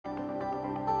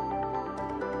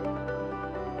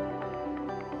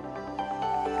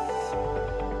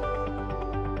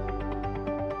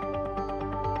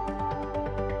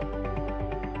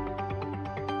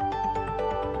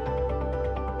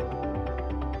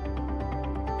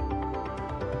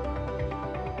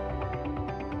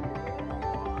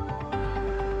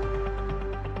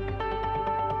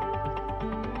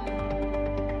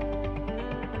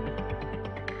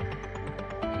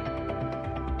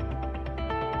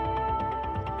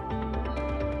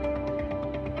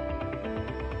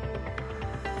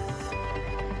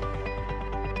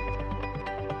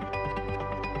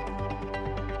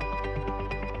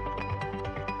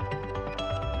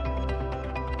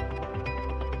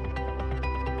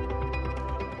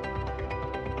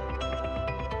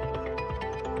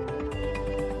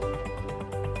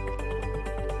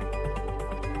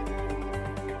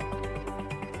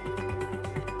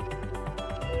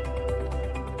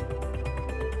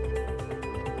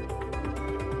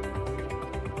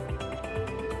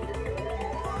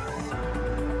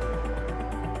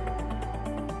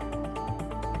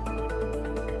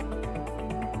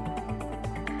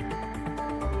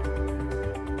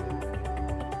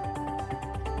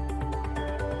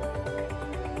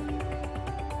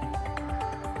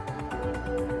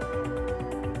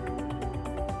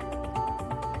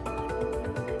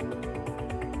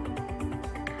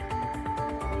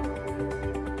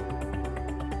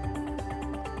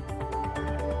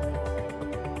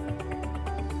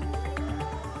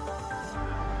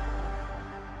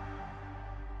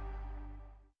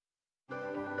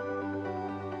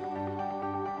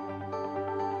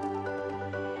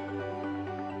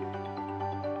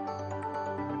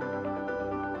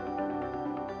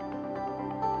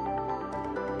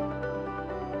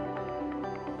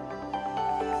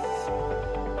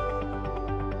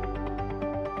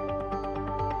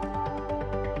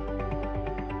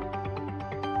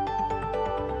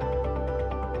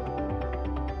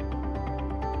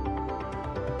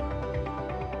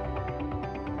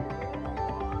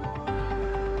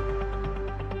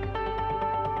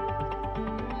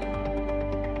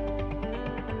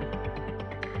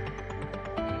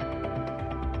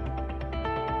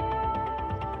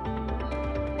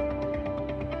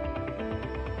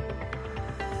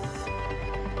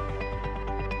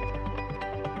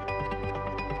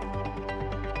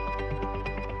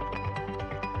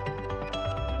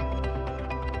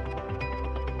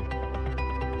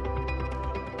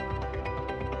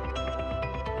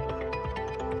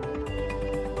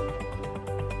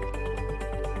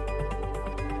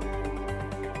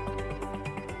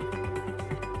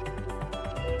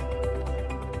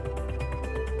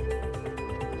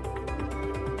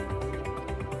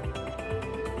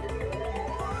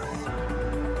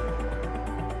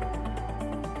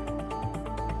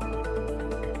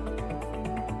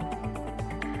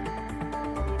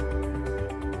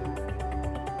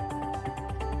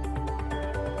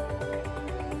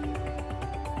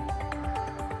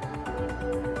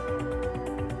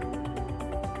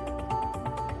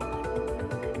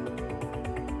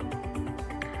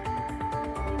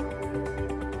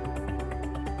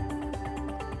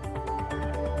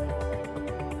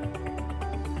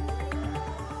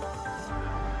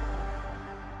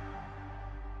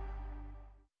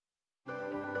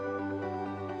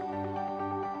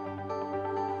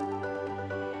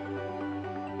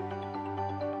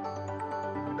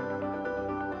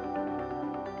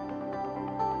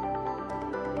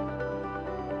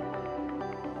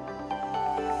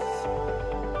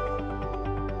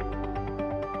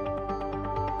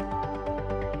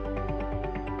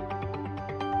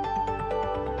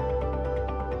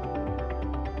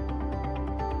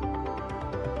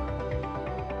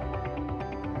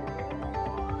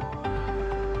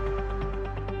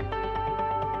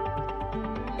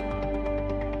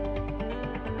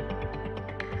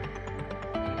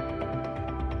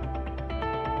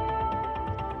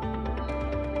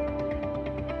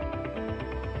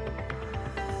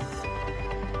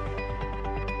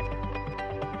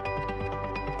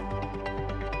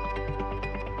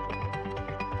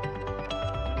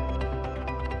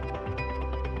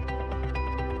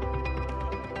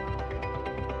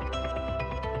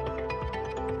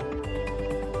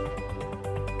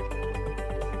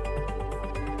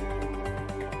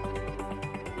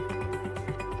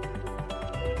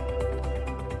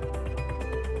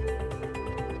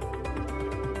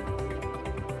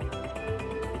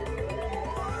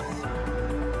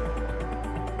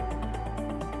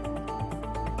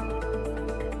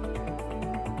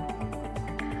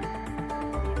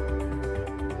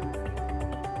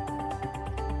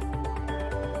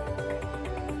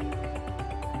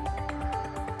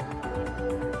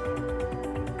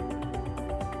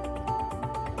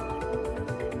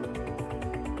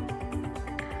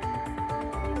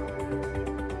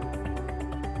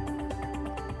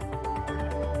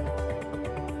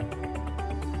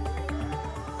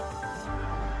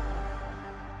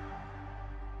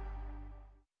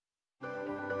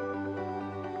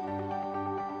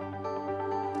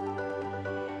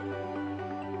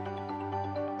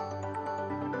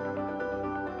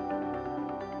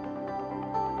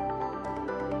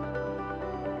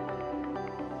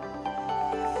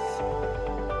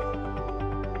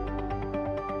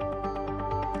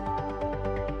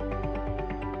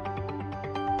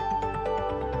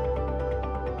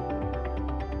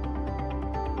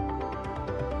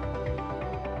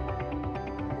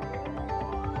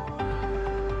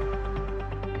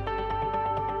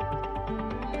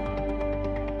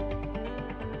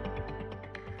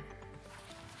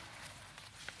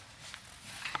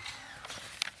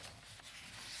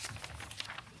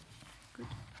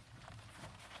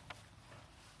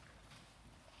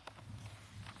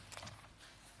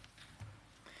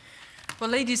Well,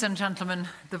 ladies and gentlemen,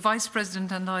 the Vice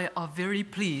President and I are very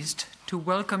pleased to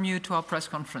welcome you to our press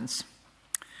conference.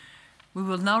 We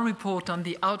will now report on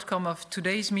the outcome of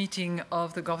today's meeting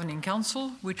of the Governing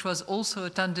Council, which was also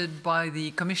attended by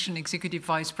the Commission Executive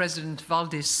Vice President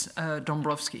Valdis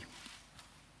Dombrovskis.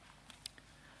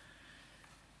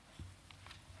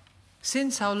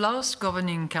 Since our last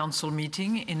Governing Council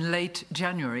meeting in late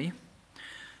January,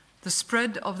 the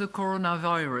spread of the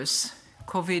coronavirus,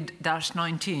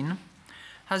 COVID-19,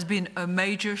 has been a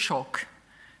major shock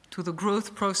to the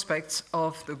growth prospects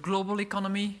of the global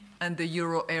economy and the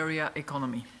euro area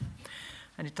economy,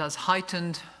 and it has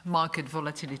heightened market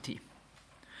volatility.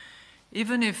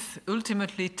 Even if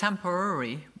ultimately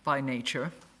temporary by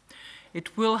nature,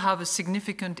 it will have a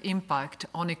significant impact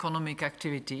on economic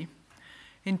activity.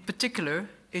 In particular,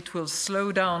 it will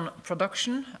slow down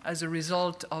production as a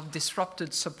result of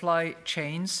disrupted supply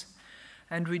chains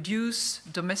and reduce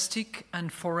domestic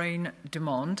and foreign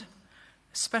demand,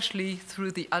 especially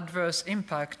through the adverse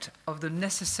impact of the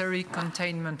necessary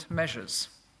containment measures.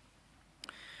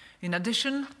 In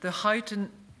addition, the heightened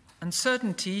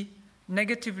uncertainty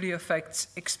negatively affects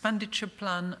expenditure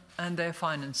plan and their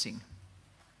financing.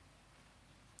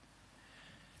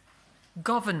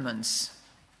 Governments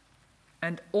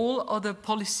and all other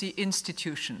policy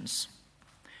institutions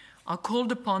are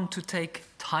called upon to take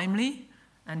timely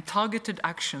and targeted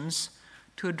actions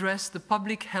to address the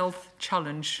public health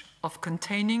challenge of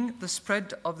containing the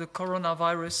spread of the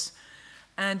coronavirus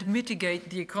and mitigate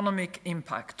the economic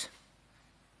impact.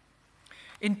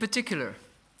 In particular,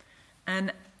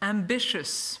 an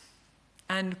ambitious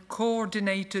and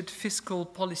coordinated fiscal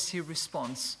policy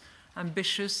response,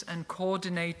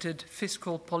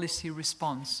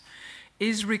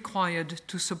 is required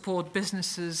to support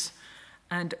businesses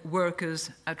and workers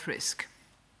at risk.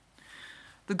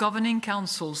 The Governing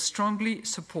Council strongly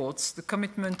supports the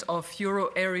commitment of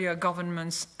euro area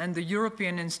governments and the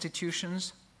European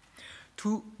institutions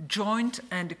to joint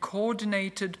and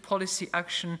coordinated policy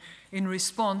action in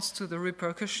response to the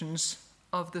repercussions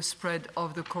of the spread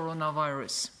of the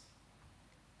coronavirus.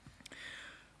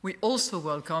 We also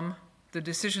welcome the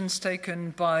decisions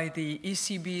taken by the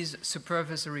ECB's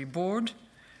Supervisory Board,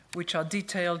 which are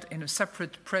detailed in a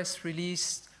separate press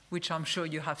release which I'm sure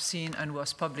you have seen and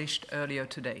was published earlier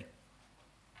today.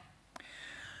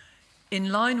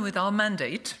 In line with our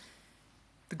mandate,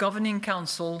 the Governing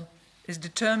Council is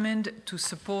determined to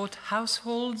support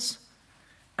households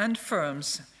and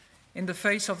firms in the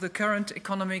face of the current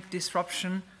economic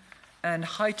disruption and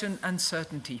heightened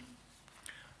uncertainty.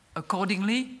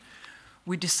 Accordingly,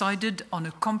 we decided on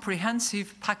a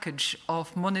comprehensive package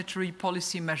of monetary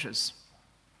policy measures.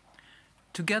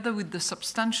 Together with the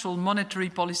substantial monetary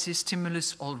policy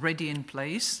stimulus already in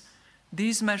place,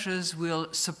 these measures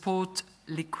will support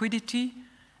liquidity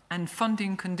and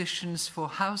funding conditions for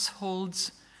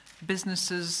households,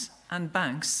 businesses, and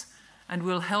banks, and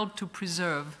will help to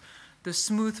preserve the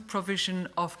smooth provision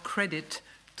of credit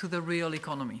to the real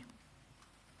economy.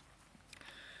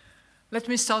 Let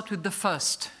me start with the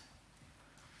first.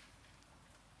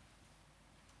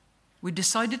 We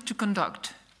decided to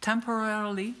conduct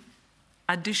temporarily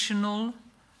additional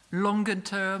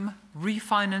longer-term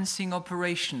refinancing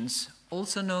operations,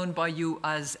 also known by you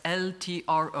as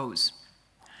LTROs,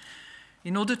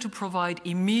 in order to provide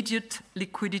immediate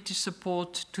liquidity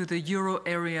support to the euro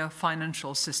area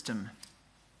financial system.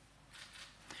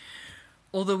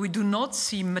 Although we do not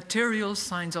see material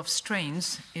signs of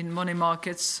strains in money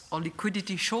markets or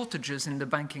liquidity shortages in the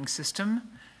banking system,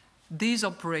 these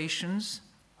operations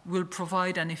will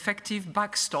provide an effective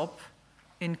backstop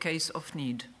in case of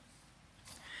need.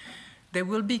 They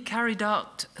will be carried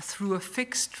out through a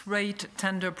fixed-rate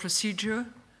tender procedure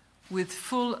with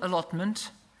full allotment,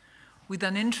 with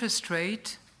an interest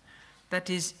rate that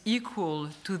is equal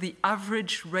to the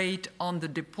average rate on the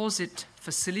deposit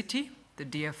facility, the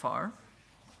DFR.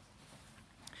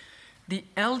 The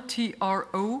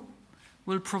LTRO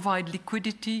will provide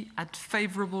liquidity at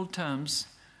favorable terms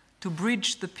to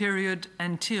bridge the period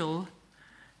until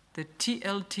the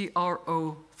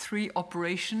TLTRO3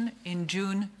 operation in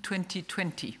June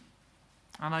 2020.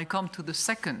 And I come to the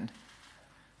second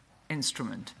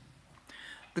instrument.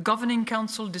 The Governing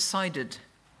Council decided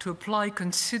to apply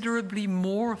considerably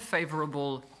more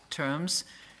favorable terms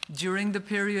during the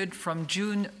period from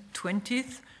June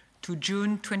 20th to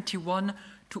June 21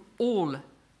 to all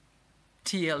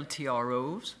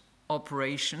TLTROs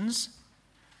operations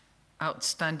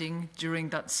outstanding during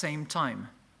that same time.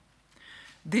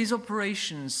 These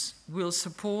operations will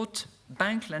support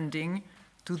bank lending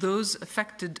to those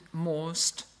affected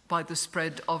most by the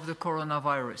spread of the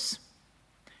coronavirus.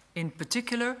 In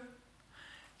particular,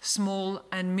 small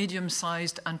and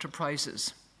medium-sized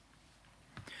enterprises.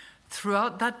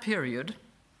 Throughout that period,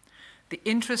 the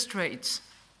interest rates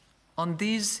on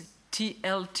these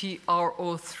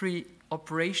TLTRO3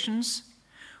 operations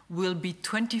will be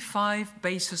 25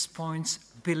 basis points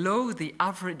below the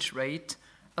average rate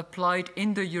applied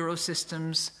in the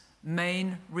Eurosystem's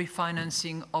main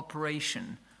refinancing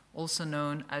operation, also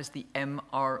known as the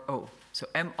MRO. So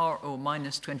MRO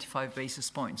minus 25 basis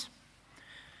points.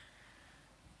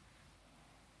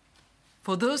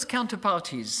 For those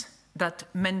counterparties that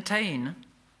maintain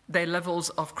their levels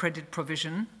of credit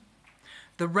provision,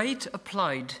 the rate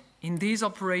applied in these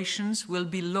operations will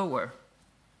be lower.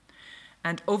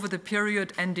 And over the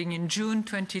period ending in June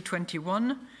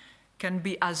 2021, can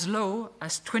be as low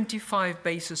as 25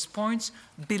 basis points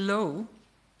below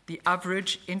the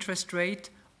average interest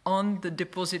rate on the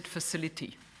deposit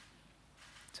facility.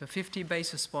 So 50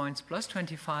 basis points plus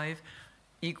 25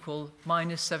 equal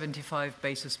minus 75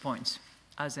 basis points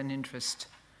as an interest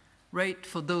rate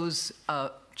for those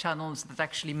channels that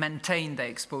actually maintain their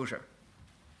exposure.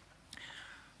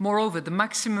 Moreover, the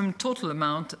maximum total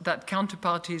amount that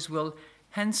counterparties will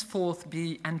henceforth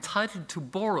be entitled to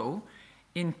borrow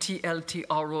in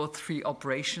TLTRO3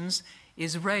 operations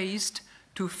is raised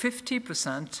to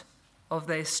 50% of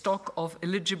their stock of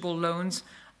eligible loans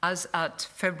as at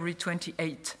February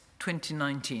 28,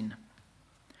 2019.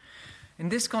 In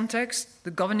this context,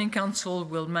 the Governing Council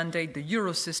will mandate the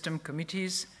Eurosystem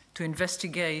committees to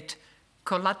investigate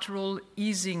collateral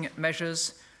easing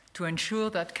measures to ensure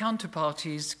that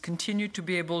counterparties continue to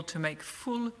be able to make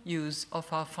full use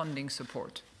of our funding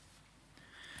support.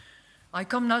 I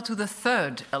come now to the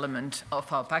third element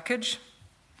of our package.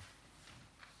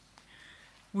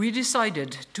 We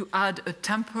decided to add a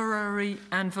temporary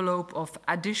envelope of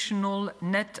additional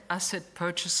net asset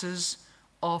purchases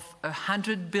of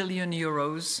 100 billion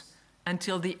euros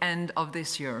until the end of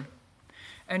this year,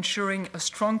 ensuring a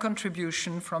strong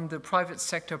contribution from the private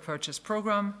sector purchase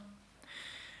program.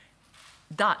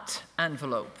 That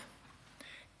envelope,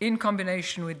 in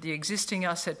combination with the existing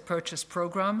asset purchase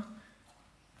program,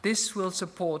 this will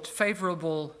support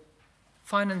favorable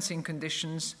financing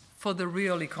conditions for the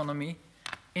real economy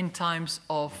in times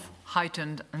of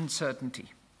heightened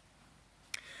uncertainty.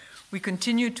 We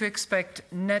continue to expect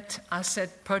net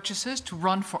asset purchases to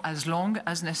run for as long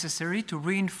as necessary to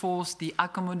reinforce the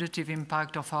accommodative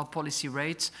impact of our policy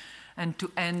rates and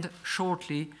to end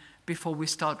shortly before we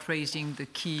start raising the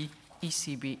key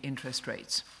ECB interest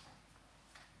rates.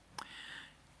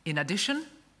 In addition,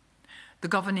 the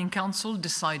Governing Council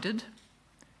decided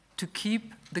to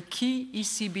keep the key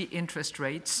ECB interest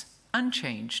rates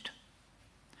unchanged.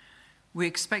 We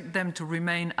expect them to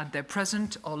remain at their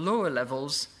present or lower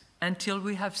levels until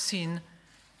we have seen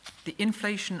the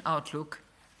inflation outlook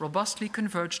robustly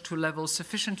converge to levels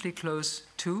sufficiently close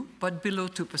to, but below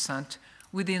 2%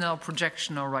 within our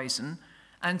projection horizon,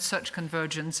 and such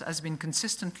convergence has been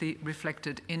consistently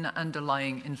reflected in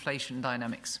underlying inflation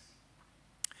dynamics.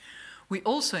 We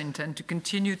also intend to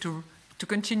continue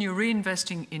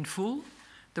reinvesting in full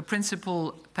the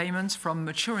principal payments from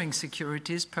maturing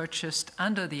securities purchased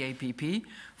under the APP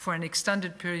for an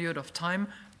extended period of time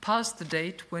past the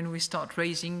date when we start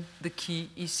raising the key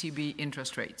ECB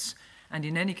interest rates, and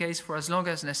in any case for as long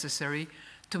as necessary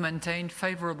to maintain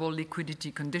favorable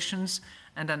liquidity conditions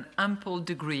and an ample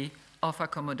degree of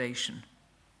accommodation.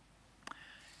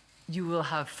 You will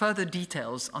have further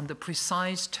details on the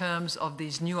precise terms of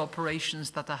these new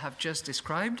operations that I have just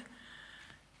described.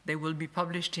 They will be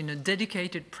published in a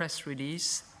dedicated press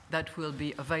release that will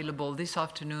be available this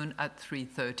afternoon at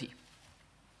 3:30.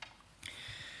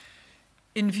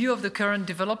 In view of the current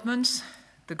developments,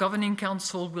 the Governing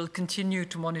Council will continue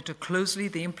to monitor closely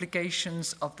the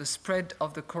implications of the spread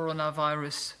of the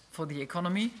coronavirus for the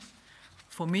economy,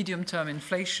 for medium-term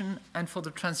inflation, and for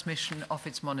the transmission of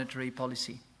its monetary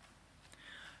policy.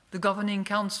 The Governing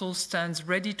Council stands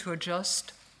ready to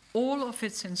adjust all of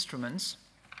its instruments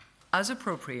as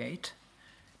appropriate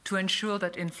to ensure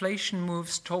that inflation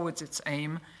moves towards its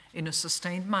aim in a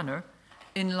sustained manner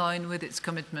in line with its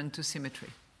commitment to symmetry.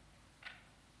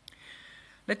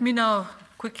 Let me now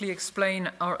quickly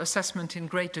explain our assessment in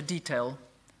greater detail,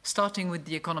 starting with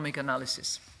the economic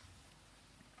analysis.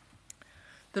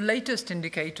 The latest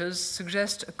indicators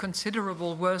suggest a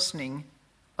considerable worsening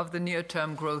of the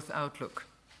near-term growth outlook.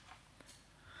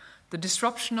 The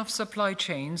disruption of supply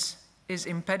chains is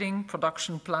impeding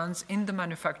production plans in the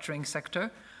manufacturing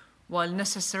sector, while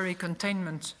necessary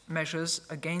containment measures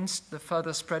against the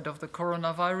further spread of the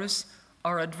coronavirus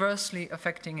are adversely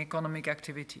affecting economic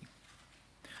activity.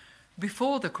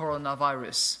 Before the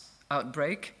coronavirus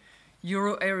outbreak,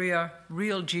 Euro area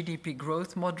real GDP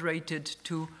growth moderated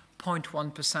to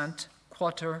 0.1%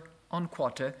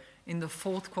 quarter-on-quarter in the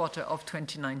fourth quarter of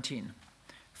 2019,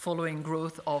 following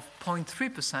growth of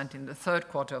 0.3% in the third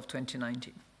quarter of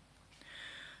 2019.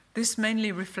 This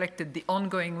mainly reflected the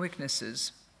ongoing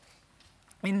weaknesses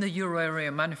in the euro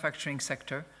area manufacturing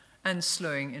sector and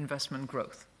slowing investment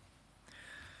growth.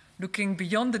 Looking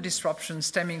beyond the disruption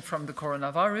stemming from the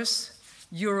coronavirus,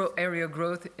 euro area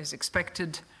growth is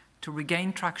expected to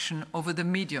regain traction over the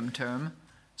medium term,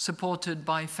 supported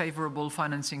by favorable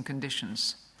financing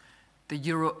conditions, the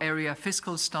euro area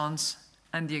fiscal stance,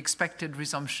 and the expected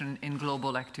resumption in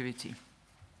global activity.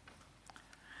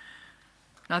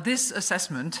 Now, this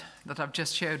assessment that I've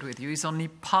just shared with you is only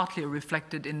partly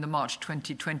reflected in the March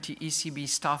 2020 ECB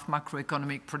staff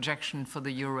macroeconomic projection for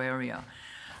the euro area,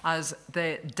 as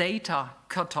the data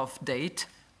cutoff date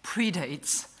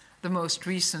predates the most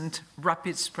recent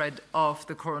rapid spread of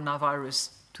the coronavirus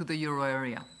to the euro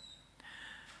area.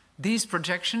 These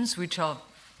projections, which are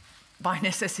by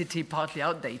necessity partly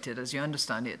outdated, as you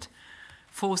understand it,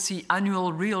 foresee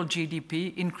annual real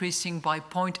GDP increasing by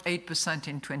 0.8%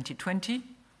 in 2020,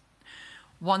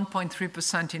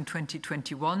 1.3% in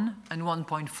 2021, and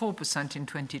 1.4% in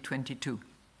 2022.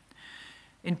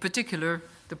 In particular,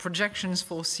 the projections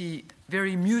foresee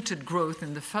very muted growth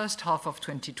in the first half of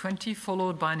 2020,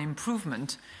 followed by an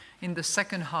improvement in the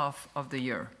second half of the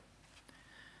year.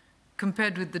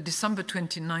 Compared with the December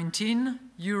 2019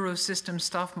 Eurosystem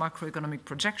staff macroeconomic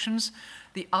projections,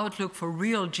 the outlook for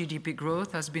real GDP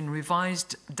growth has been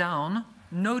revised down,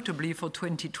 notably for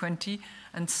 2020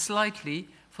 and slightly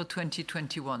for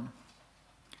 2021,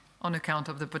 on account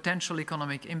of the potential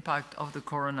economic impact of the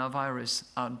coronavirus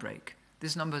outbreak.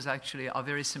 These numbers actually are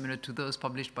very similar to those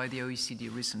published by the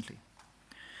OECD recently.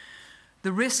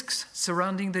 The risks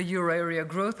surrounding the euro area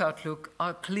growth outlook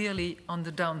are clearly on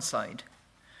the downside.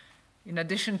 In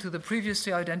addition to the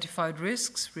previously identified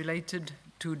risks related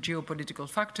to geopolitical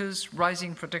factors,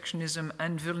 rising protectionism,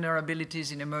 and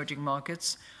vulnerabilities in emerging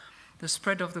markets, the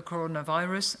spread of the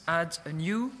coronavirus adds a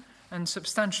new and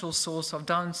substantial source of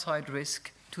downside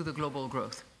risk to the global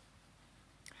growth.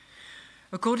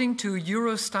 According to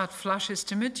Eurostat flash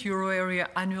estimate, euro area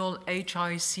annual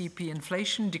HICP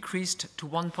inflation decreased to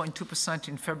 1.2%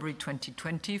 in February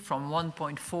 2020 from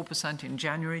 1.4% in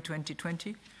January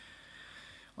 2020.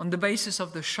 On the basis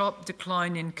of the sharp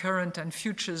decline in current and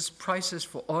futures prices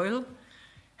for oil,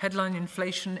 headline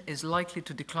inflation is likely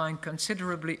to decline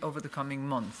considerably over the coming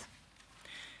month.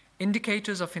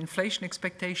 Indicators of inflation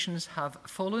expectations have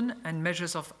fallen and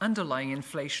measures of underlying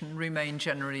inflation remain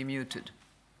generally muted.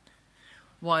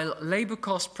 While labour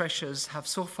cost pressures have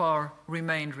so far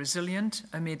remained resilient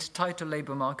amid tighter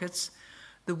labour markets,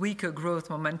 the weaker growth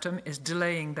momentum is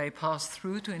delaying their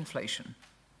pass-through to inflation.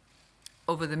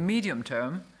 Over the medium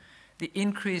term, the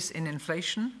increase in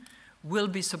inflation will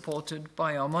be supported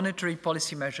by our monetary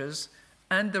policy measures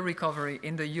and the recovery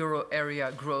in the euro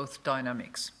area growth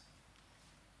dynamics.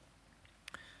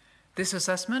 This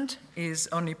assessment is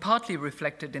only partly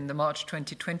reflected in the March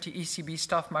 2020 ECB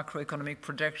staff macroeconomic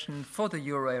projection for the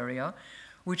euro area,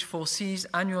 which foresees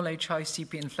annual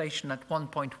HICP inflation at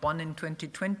 1.1 in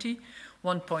 2020,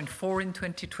 1.4 in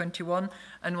 2021,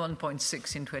 and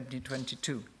 1.6 in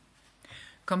 2022.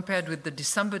 Compared with the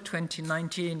December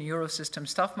 2019 Eurosystem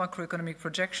staff macroeconomic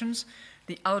projections,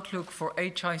 the outlook for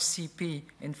HICP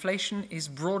inflation is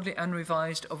broadly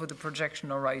unrevised over the projection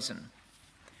horizon.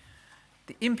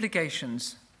 The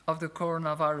implications of the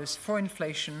coronavirus for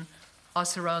inflation are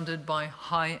surrounded by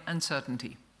high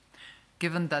uncertainty,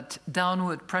 given that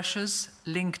downward pressures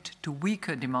linked to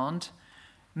weaker demand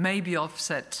may be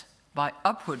offset by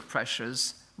upward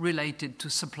pressures related to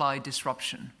supply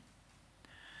disruption.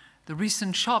 The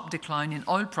recent sharp decline in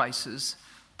oil prices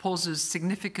poses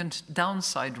significant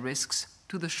downside risks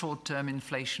to the short-term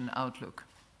inflation outlook.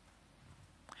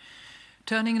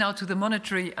 Turning now to the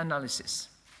monetary analysis.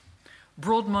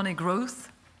 Broad money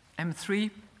growth, M3,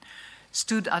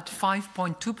 stood at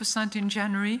 5.2% in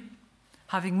January,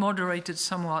 having moderated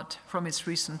somewhat from its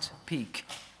recent peak.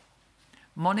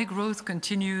 Money growth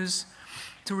continues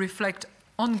to reflect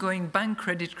ongoing bank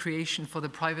credit creation for the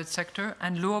private sector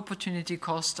and low opportunity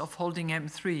cost of holding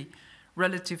M3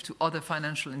 relative to other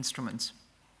financial instruments.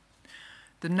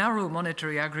 The narrow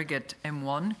monetary aggregate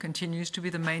M1 continues to be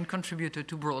the main contributor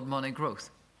to broad money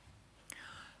growth.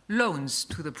 Loans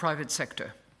to the private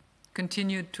sector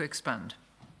continued to expand.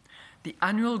 The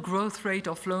annual growth rate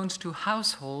of loans to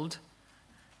household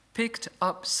picked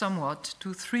up somewhat to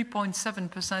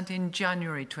 3.7% in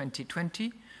January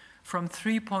 2020 from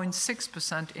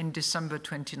 3.6% in December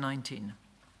 2019.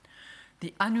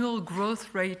 the annual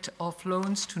growth rate of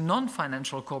loans to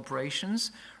non-financial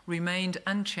corporations remained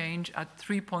unchanged at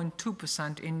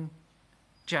 3.2% in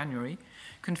January,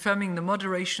 confirming the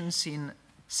moderation seen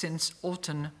since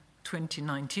autumn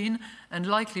 2019 and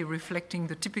likely reflecting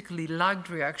the typically lagged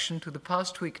reaction to the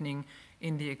past weakening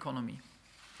in the economy.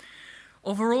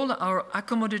 Overall, our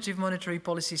accommodative monetary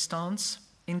policy stance,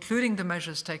 including the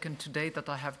measures taken today that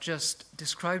I have just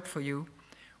described for you,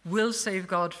 will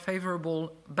safeguard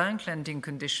favourable bank lending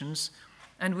conditions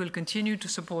and will continue to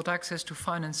support access to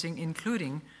financing,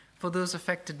 including for those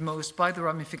affected most by the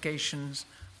ramifications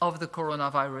of the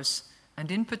coronavirus,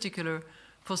 and in particular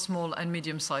for small and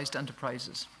medium-sized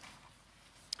enterprises.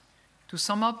 To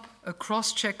sum up, a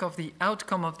cross-check of the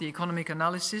outcome of the economic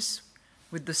analysis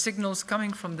with the signals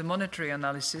coming from the monetary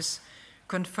analysis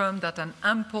confirmed that an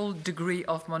ample degree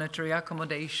of monetary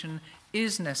accommodation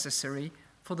is necessary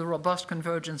for the robust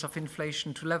convergence of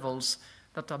inflation to levels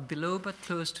that are below but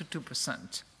close to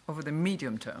 2% over the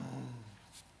medium term.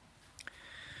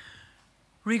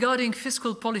 Regarding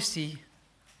fiscal policies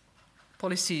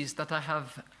that I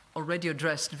have already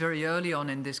addressed very early on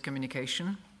in this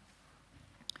communication,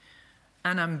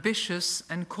 an ambitious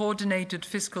and coordinated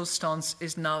fiscal stance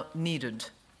is now needed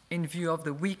in view of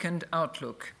the weakened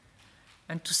outlook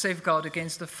and to safeguard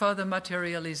against the further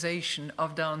materialization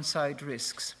of downside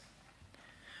risks.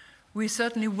 We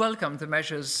certainly welcome the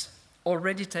measures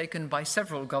already taken by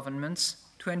several governments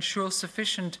to ensure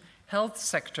sufficient health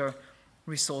sector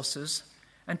resources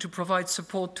and to provide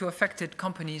support to affected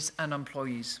companies and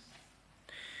employees.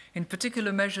 In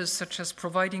particular, measures such as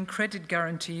providing credit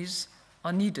guarantees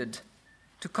are needed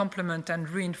to complement and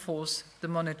reinforce the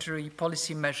monetary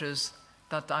policy measures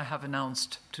that I have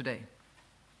announced today.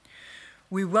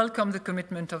 We welcome the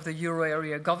commitment of the euro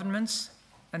area governments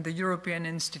and the European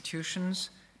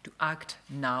institutions to act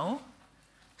now,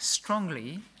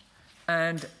 strongly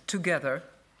and together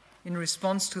in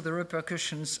response to the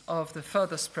repercussions of the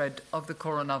further spread of the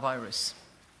coronavirus.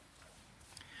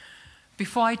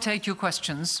 Before I take your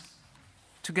questions,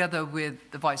 together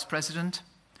with the Vice President,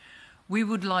 we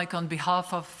would like, on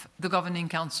behalf of the Governing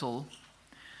Council,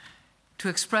 to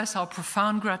express our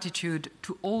profound gratitude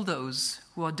to all those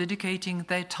who are dedicating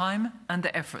their time and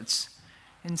their efforts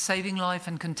in saving life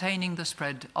and containing the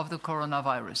spread of the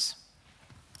coronavirus.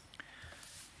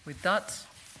 With that,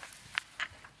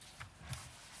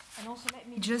 and also let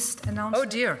me just announce... Oh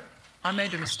dear, I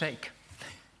made a mistake.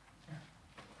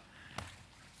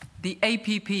 The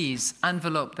APP's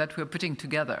envelope that we're putting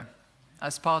together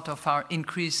as part of our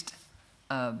increased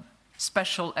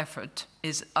special effort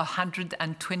is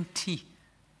 120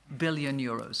 billion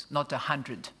euros, not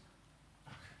 100.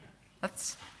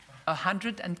 That's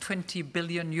 120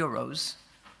 billion euros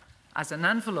as an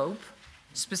envelope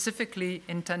specifically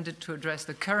intended to address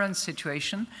the current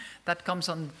situation that comes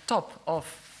on top of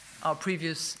our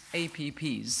previous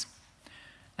APPs.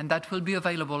 And that will be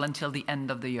available until the end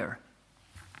of the year.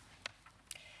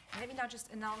 Let me now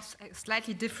just announce a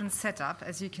slightly different setup,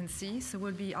 as you can see. So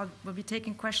we'll be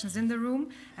taking questions in the room,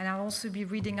 and I'll also be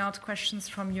reading out questions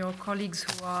from your colleagues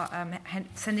who are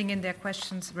sending in their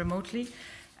questions remotely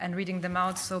and reading them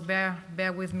out. So bear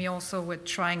with me also with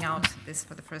trying out this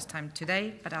for the first time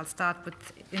today. But I'll start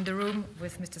in the room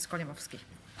with Mr. Skolimowski.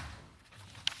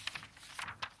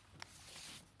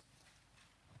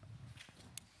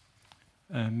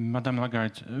 Madame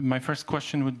Lagarde, my first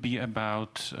question would be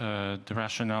about the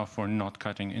rationale for not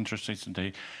cutting interest rates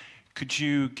today. Could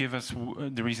you give us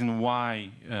the reason why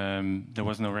there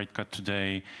was no rate cut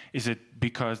today? Is it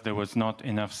because there was not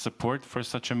enough support for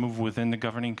such a move within the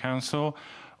Governing Council?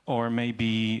 Or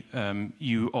maybe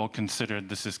you all considered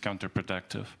this is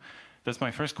counterproductive? That's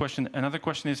my first question. Another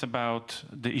question is about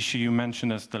the issue you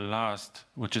mentioned as the last,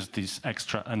 which is this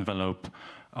extra envelope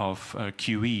of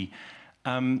QE.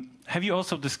 Have you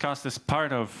also discussed, as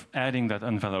part of adding that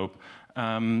envelope,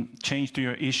 change to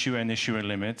your issue and issuer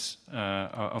limits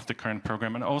of the current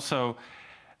program? And also,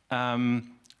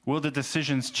 will the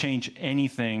decisions change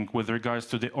anything with regards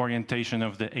to the orientation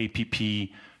of the APP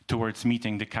towards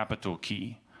meeting the capital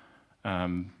key?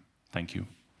 Thank you.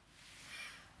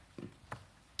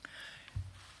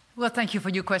 Well, thank you for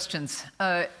your questions.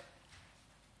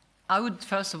 I would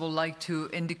first of all like to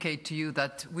indicate to you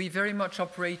that we very much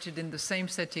operated in the same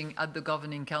setting at the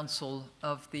Governing Council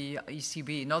of the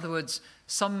ECB. In other words,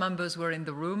 some members were in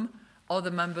the room,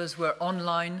 other members were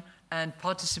online and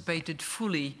participated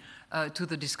fully to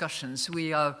the discussions.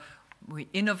 We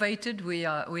innovated, we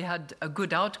had a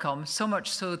good outcome, so much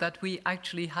so that we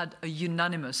actually had a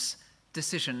unanimous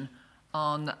decision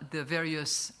on the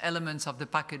various elements of the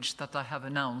package that I have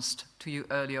announced to you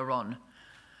earlier on.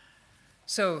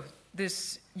 So,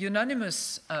 this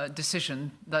unanimous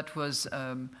decision that was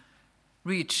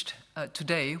reached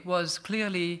today was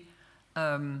clearly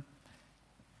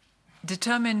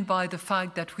determined by the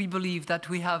fact that we believe that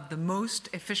we have the most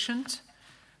efficient,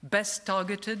 best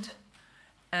targeted,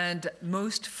 and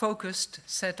most focused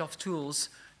set of tools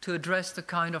to address the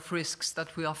kind of risks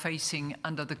that we are facing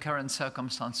under the current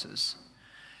circumstances.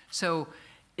 So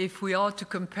if we are to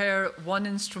compare one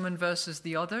instrument versus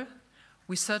the other,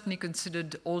 we certainly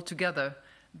considered altogether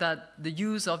that the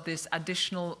use of this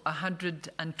additional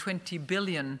 120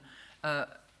 billion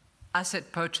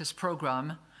asset purchase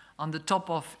program on the top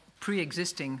of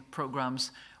pre-existing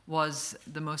programs was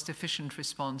the most efficient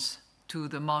response to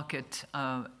the market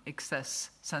excess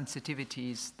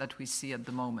sensitivities that we see at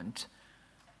the moment.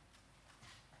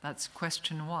 That's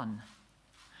question one.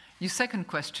 Your second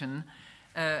question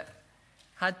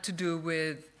had to do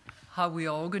with how we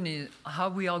are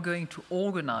going to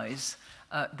organize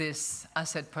this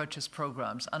asset purchase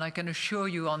programs. And I can assure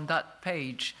you on that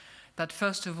page that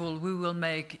first of all, we will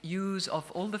make use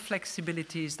of all the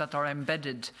flexibilities that are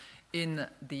embedded in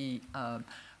the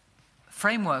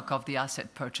framework of the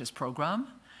asset purchase program.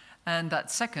 And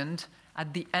that second,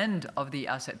 at the end of the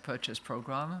asset purchase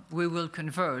program, we will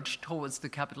converge towards the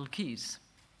capital keys.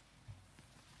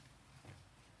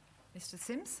 Mr.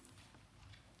 Sims?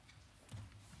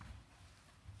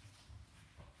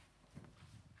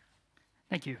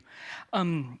 Thank you. A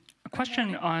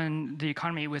question on the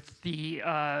economy with the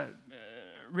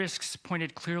risks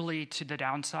pointed clearly to the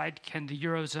downside. Can the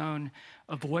Eurozone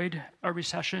avoid a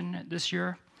recession this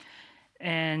year?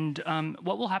 And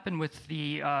what will happen with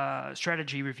the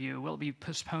strategy review? Will it be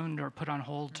postponed or put on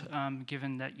hold,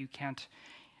 given that you can't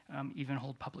even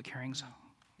hold public hearings?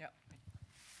 Yeah.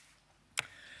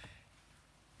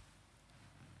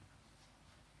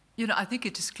 You know, I think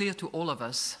it is clear to all of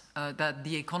us that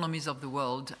the economies of the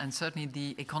world, and certainly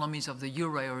the economies of the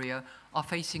euro area, are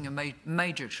facing a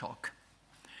major shock.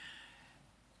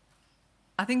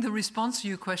 I think the response to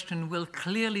your question will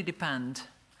clearly depend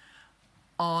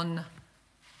on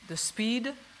the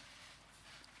speed,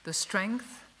 the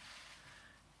strength,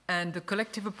 and the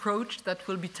collective approach that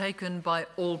will be taken by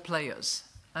all players.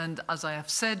 And as I have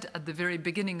said at the very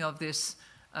beginning of this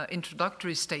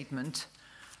introductory statement,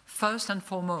 first and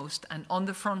foremost, and on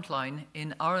the front line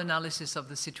in our analysis of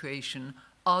the situation,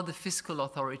 are the fiscal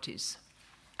authorities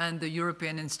and the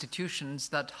European institutions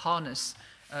that harness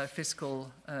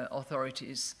fiscal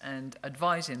authorities and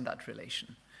advise in that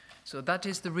relation. So that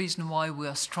is the reason why we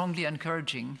are strongly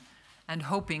encouraging and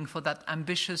hoping for that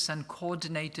ambitious and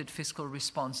coordinated fiscal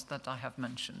response that I have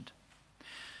mentioned.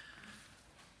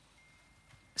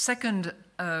 Second,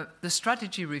 the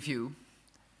strategy review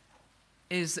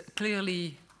is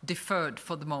clearly deferred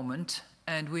for the moment,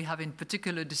 and we have in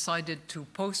particular decided to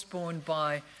postpone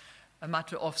by a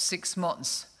matter of 6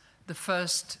 months the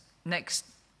first next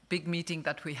big meeting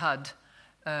that we had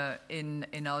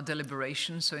in our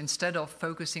deliberations. So instead of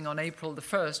focusing on April the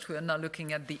 1st, we are now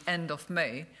looking at the end of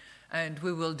May, and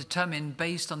we will determine,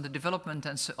 based on the development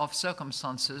of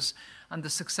circumstances and the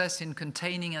success in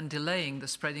containing and delaying the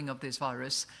spreading of this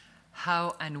virus,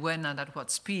 how and when and at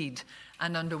what speed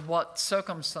and under what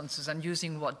circumstances and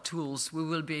using what tools we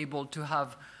will be able to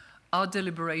have our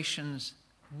deliberations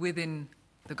within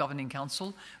the Governing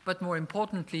Council, but more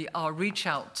importantly, our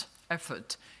reach-out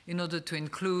effort in order to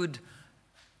include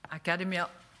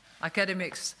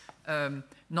academics,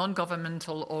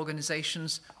 non-governmental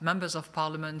organizations, members of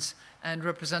parliaments, and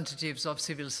representatives of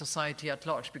civil society at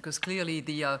large, because clearly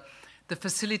the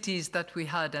facilities that we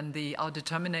had and our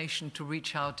determination to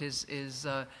reach out is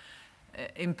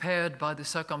impaired by the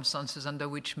circumstances under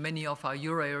which many of our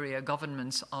euro area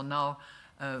governments are now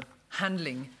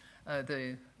handling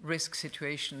the risk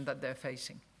situation that they're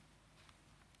facing.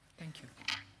 Thank you.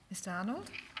 Mr. Arnold?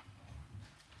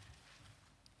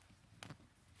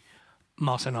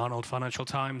 Martin Arnold, Financial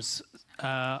Times.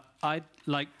 I'd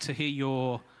like to hear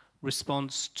your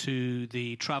response to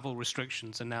the travel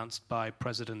restrictions announced by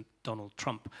President Donald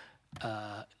Trump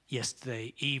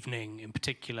yesterday evening, in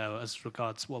particular as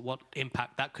regards what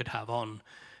impact that could have on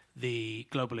the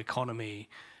global economy,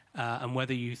 and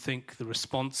whether you think the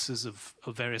responses of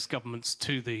various governments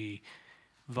to the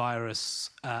virus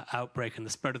outbreak and the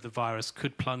spread of the virus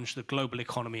could plunge the global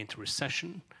economy into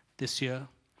recession this year.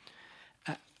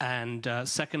 And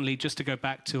secondly, just to go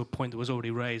back to a point that was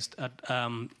already raised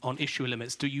on issuer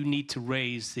limits, do you need to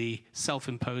raise the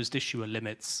self-imposed issuer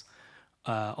limits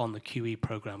on the QE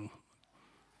program?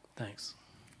 Thanks.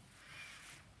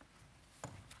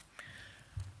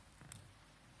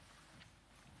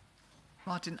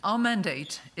 Martin, our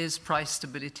mandate is price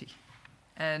stability.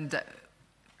 And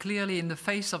clearly in the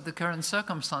face of the current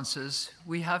circumstances,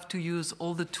 we have to use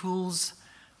all the tools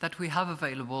that we have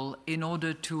available in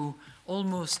order to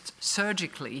almost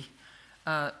surgically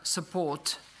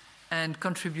support and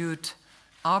contribute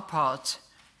our part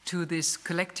to this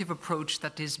collective approach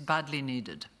that is badly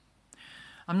needed.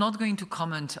 I'm not going to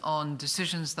comment on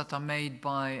decisions that are made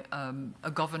by a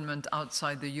government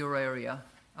outside the euro area.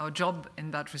 Our job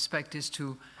in that respect is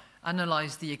to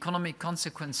analyze the economic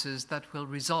consequences that will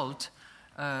result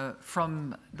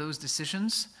from those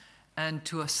decisions and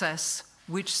to assess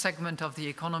which segment of the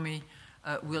economy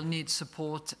will need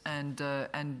support and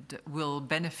will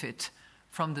benefit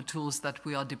from the tools that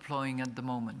we are deploying at the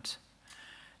moment.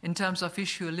 In terms of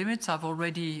issuer limits, I've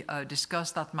already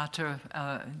discussed that matter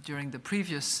during the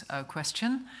previous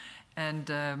question. And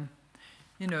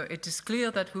you know, it is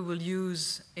clear that we will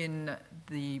use in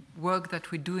the work that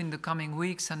we do in the coming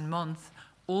weeks and months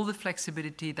all the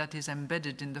flexibility that is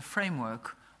embedded in the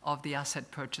framework of the asset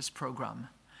purchase program.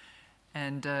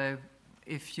 And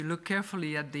if you look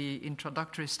carefully at the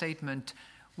introductory statement,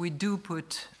 we do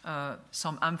put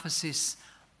some emphasis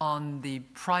on the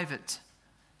private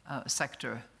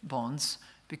sector bonds,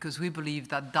 because we believe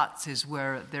that that is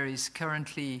where there is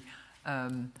currently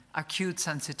acute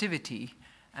sensitivity.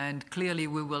 And clearly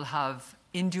we will have,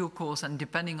 in due course, and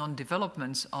depending on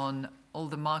developments on all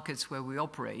the markets where we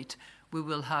operate, we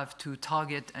will have to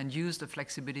target and use the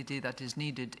flexibility that is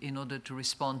needed in order to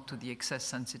respond to the excess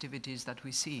sensitivities that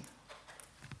we see.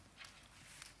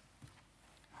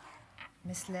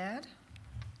 Ms. Laird?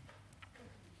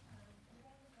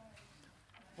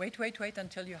 Wait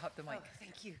until you have the mic. Oh,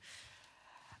 thank you.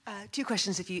 Two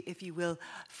questions, if you will.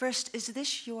 First, is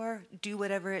this your do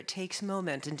whatever it takes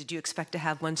moment, and did you expect to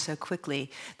have one so quickly?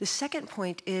 The second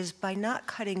point is, by not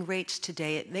cutting rates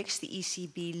today, it makes the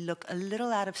ECB look a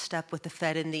little out of step with the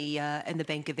Fed and the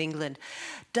Bank of England.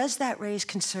 Does that raise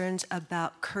concerns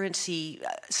about currency,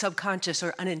 subconscious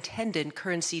or unintended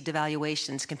currency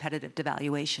devaluations, competitive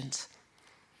devaluations?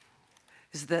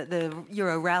 Is the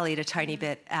euro rallied a tiny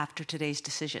bit after today's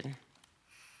decision?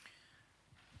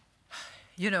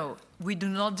 You know, we do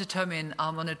not determine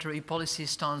our monetary policy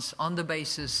stance on the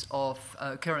basis of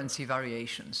currency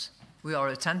variations. We are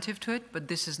attentive to it, but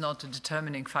this is not a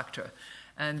determining factor.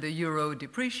 And the euro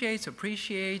depreciates,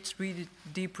 appreciates,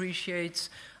 depreciates.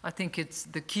 I think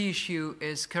the key issue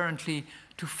is currently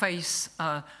to face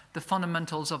the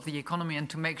fundamentals of the economy and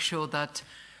to make sure that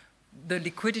the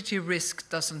liquidity risk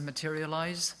doesn't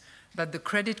materialize, that the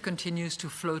credit continues to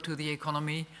flow to the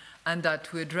economy, and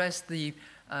that we address the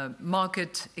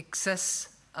market excess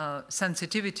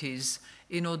sensitivities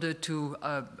in order to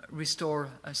restore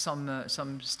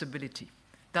some stability.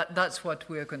 That's what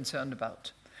we're concerned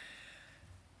about.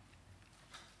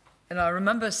 And I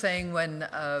remember saying when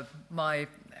my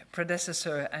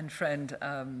predecessor and friend,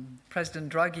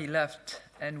 President Draghi, left,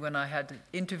 and when I had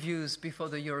interviews before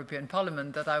the European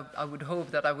Parliament, that I would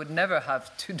hope that I would never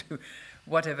have to do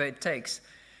whatever it takes.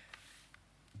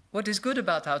 What is good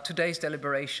about our today's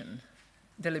deliberations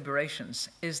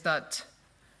is that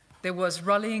there was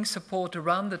rallying support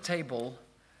around the table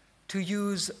to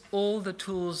use all the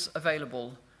tools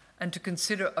available and to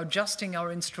consider adjusting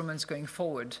our instruments going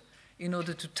forward in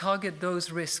order to target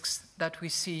those risks that we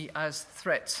see as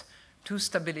threats to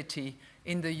stability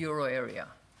in the euro area.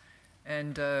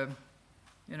 And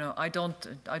you know, I don't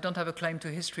have a claim to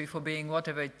history for being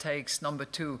whatever it takes number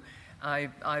two. I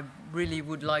really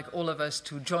would like all of us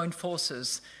to join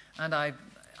forces, and I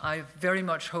very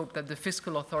much hope that the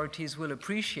fiscal authorities will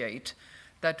appreciate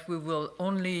that we will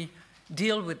only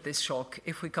deal with this shock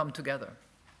if we come together.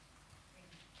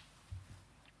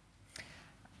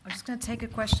 I'm just going to take a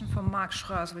question from Mark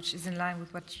Schroers, which is in line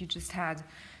with what you just had.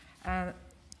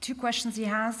 Two questions he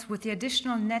has. With the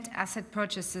additional net asset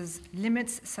purchases,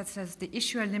 limits such as the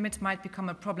issuer limit might become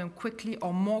a problem quickly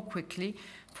or more quickly,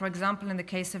 for example, in the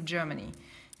case of Germany.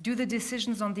 Do the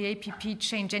decisions on the APP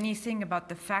change anything about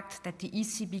the fact that the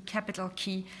ECB capital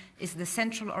key is the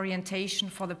central orientation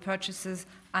for the purchases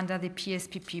under the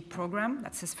PSPP program?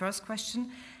 That's his first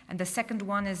question. And the second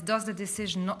one is, does the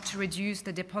decision not to reduce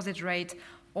the deposit rate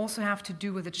also have to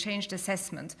do with a changed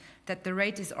assessment that the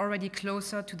rate is already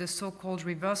closer to the so-called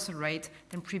reversal rate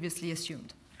than previously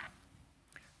assumed?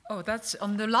 Oh, that's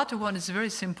on the latter one. It's very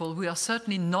simple. We are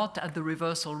certainly not at the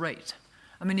reversal rate.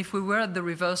 I mean, if we were at the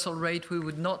reversal rate, we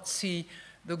would not see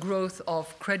the growth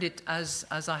of credit as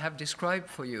I have described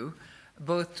for you,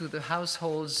 both to the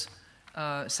households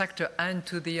sector and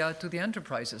to the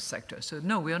enterprises sector. So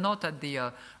no, we are not at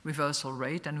the reversal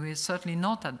rate, and we are certainly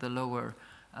not at the lower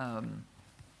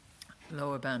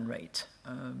band rate.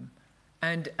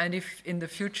 And if in the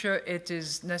future it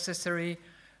is necessary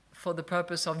for the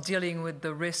purpose of dealing with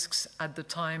the risks at the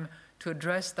time to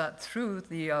address that through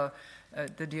the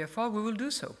DFR, we will do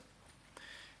so.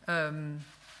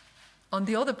 On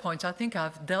the other points, I think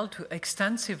I've dealt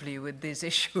extensively with these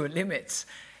issue limits.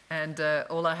 And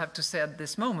all I have to say at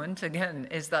this moment, again,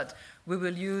 is that we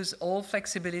will use all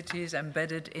flexibilities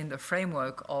embedded in the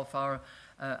framework of our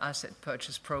asset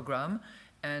purchase program.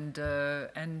 And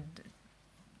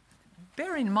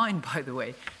bear in mind, by the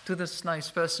way, to this nice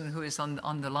person who is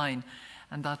on the line,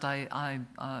 and that I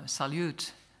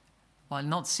salute while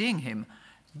not seeing him,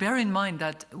 bear in mind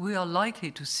that we are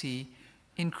likely to see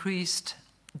increased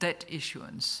debt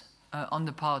issuance on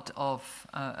the part of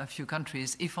a few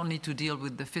countries, if only to deal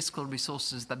with the fiscal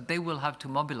resources that they will have to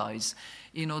mobilize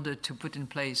in order to put in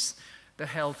place the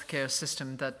healthcare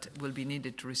system that will be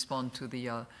needed to respond to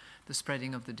the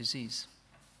spreading of the disease.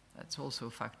 That's also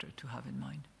a factor to have in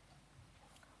mind.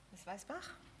 Ms. Weisbach?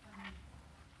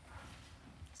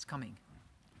 It's coming.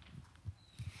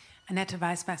 Annette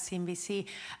Weisbach, CNBC.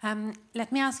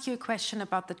 Let me ask you a question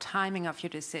about the timing of your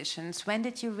decisions. When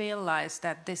did you realize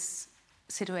that this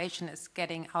situation is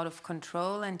getting out of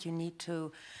control and you need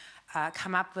to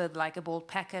come up with like a bold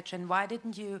package? And why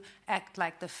didn't you act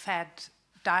like the Fed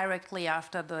directly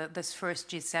after this first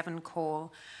G7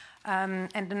 call? And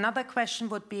another question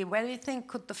would be, where do you think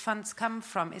could the funds come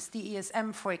from? Is the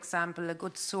ESM, for example, a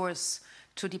good source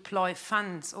to deploy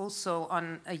funds also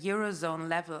on a Eurozone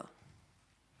level?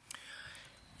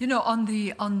 You know, on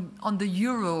the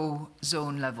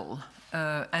Eurozone level,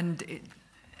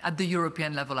 at the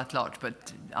European level at large,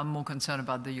 but I'm more concerned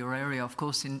about the euro area, of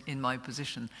course, in my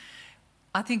position.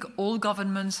 I think all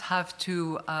governments have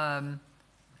to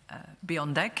be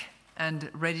on deck and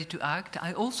ready to act.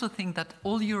 I also think that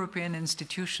all European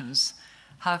institutions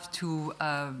have to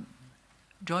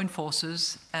join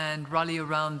forces and rally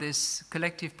around this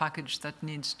collective package that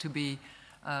needs to be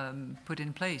put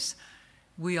in place.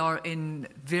 We are in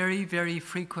very, very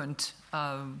frequent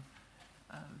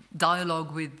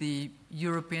dialogue with the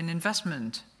European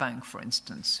Investment Bank, for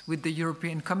instance, with the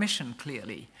European Commission,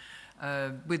 clearly.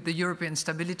 With the European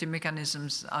stability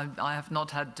mechanisms, I have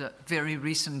not had very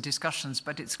recent discussions,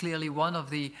 but it's clearly one of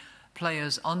the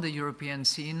players on the European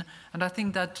scene. And I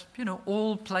think that, you know,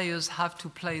 all players have to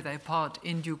play their part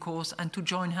in due course and to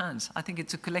join hands. I think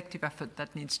it's a collective effort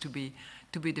that needs to be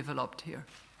developed here.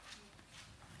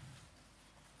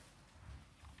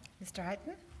 Mr.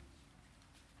 Huyton?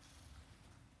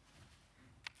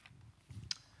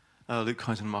 Luke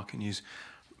Huyton, Market News.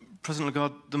 President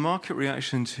Lagarde, the market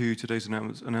reaction to today's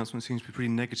announcement seems to be pretty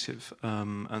negative,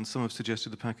 and some have suggested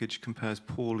the package compares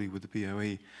poorly with the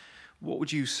BOE. What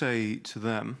would you say to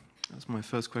them? That's my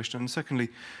first question. And secondly,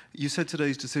 you said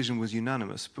today's decision was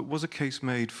unanimous, but was a case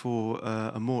made for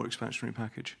a more expansionary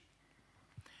package?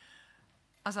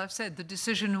 As I've said, the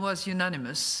decision was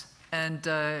unanimous, and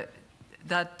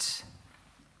that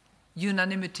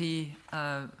unanimity,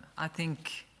 I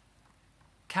think,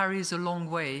 carries a long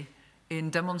way in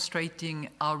demonstrating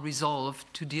our resolve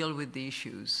to deal with the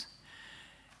issues.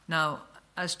 Now,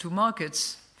 as to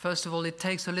markets, first of all, it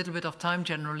takes a little bit of time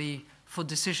generally for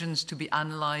decisions to be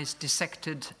analyzed,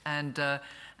 dissected, and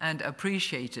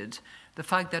appreciated. The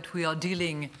fact that we are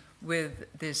dealing with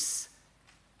this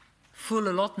full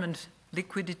allotment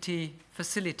liquidity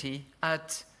facility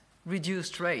at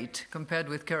reduced rate compared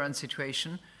with current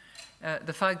situation,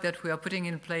 the fact that we are putting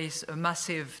in place a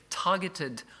massive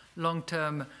targeted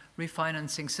long-term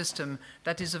refinancing system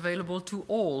that is available to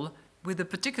all with a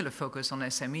particular focus on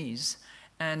SMEs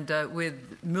and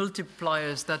with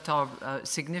multipliers that are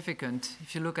significant.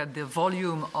 If you look at the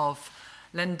volume of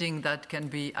lending that can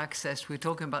be accessed, we're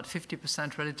talking about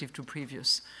 50% relative to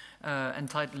previous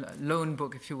entitled loan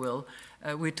book, if you will.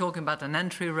 We're talking about an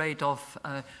entry rate of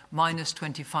minus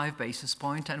 25 basis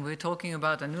point, and we're talking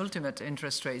about an ultimate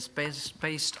interest rate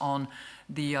based on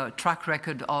the track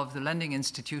record of the lending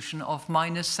institution of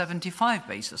minus 75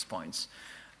 basis points.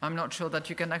 I'm not sure that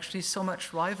you can actually so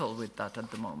much rival with that at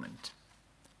the moment.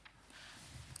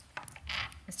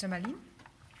 Mr. Malin?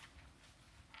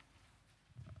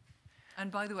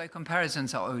 And by the way,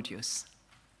 comparisons are odious.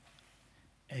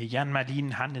 Jan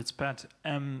Malin, Handelsblatt.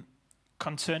 I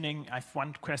have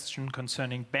one question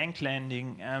concerning bank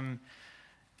lending.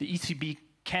 The ECB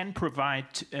can provide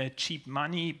cheap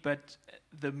money, but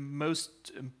the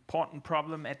most important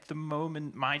problem at the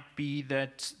moment might be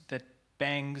that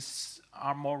banks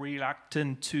are more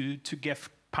reluctant to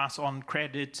pass on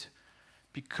credit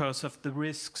because of the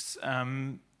risks.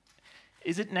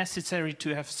 Is it necessary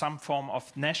to have some form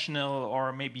of national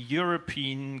or maybe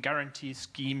European guarantee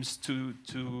schemes to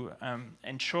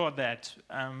ensure that?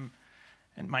 And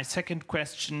my second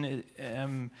question,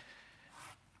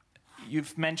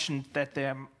 you've mentioned that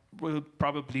there will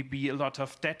probably be a lot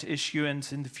of debt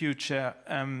issuance in the future.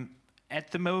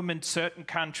 At the moment, certain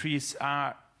countries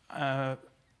are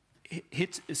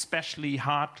hit especially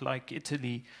hard, like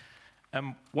Italy.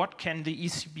 What can the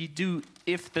ECB do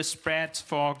if the spreads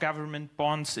for government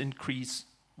bonds increase?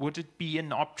 Would it be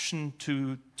an option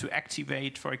to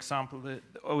activate, for example, the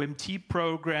OMT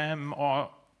program, or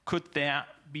could there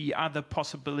be other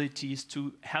possibilities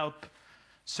to help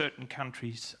certain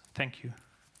countries? Thank you.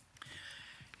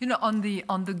 You know, on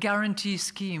the guarantee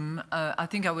scheme, I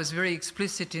think I was very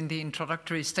explicit in the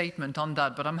introductory statement on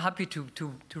that, but I'm happy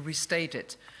to restate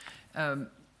it.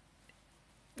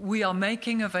 We are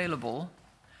making available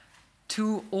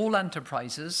to all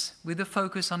enterprises, with a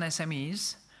focus on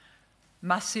SMEs,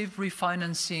 massive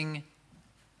refinancing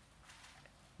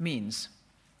means,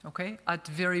 okay, at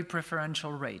very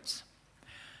preferential rates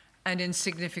and in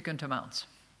significant amounts.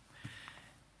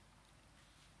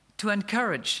 To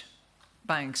encourage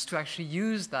banks to actually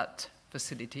use that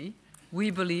facility, we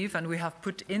believe, and we have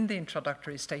put in the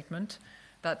introductory statement,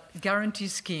 that guarantee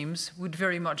schemes would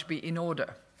very much be in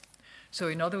order. So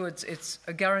in other words, it's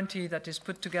a guarantee that is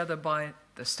put together by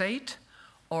the state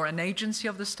or an agency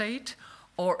of the state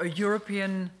or a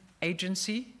European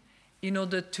agency in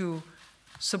order to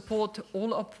support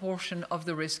all or portion of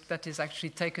the risk that is actually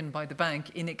taken by the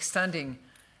bank in extending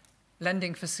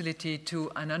lending facility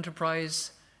to an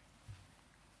enterprise,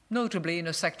 notably in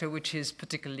a sector which is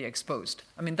particularly exposed.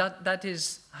 I mean, that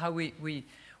is how we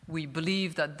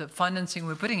believe that the financing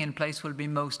we're putting in place will be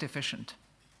most efficient.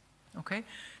 Okay?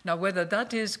 Now, whether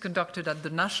that is conducted at the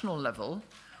national level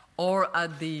or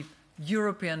at the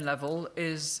European level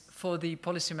is for the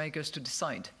policymakers to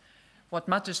decide. What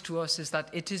matters to us is that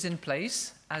it is in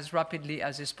place as rapidly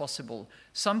as is possible.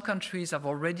 Some countries have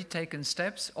already taken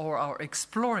steps or are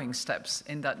exploring steps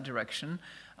in that direction,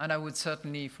 and I would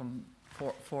certainly,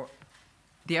 for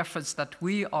the efforts that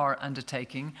we are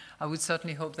undertaking, I would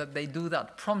certainly hope that they do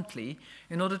that promptly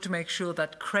in order to make sure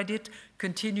that credit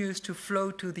continues to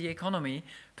flow to the economy,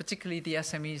 particularly the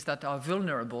SMEs that are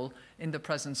vulnerable in the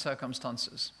present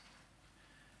circumstances.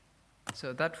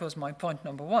 So that was my point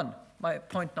number one. My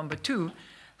point number two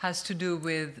has to do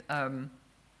with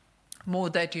more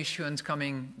debt issuance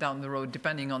coming down the road,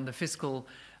 depending on the fiscal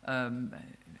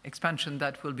expansion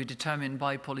that will be determined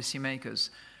by policymakers.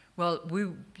 Well,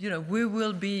 we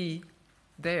will be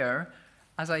there,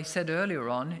 as I said earlier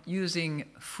on, using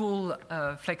full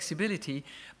flexibility,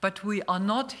 but we are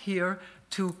not here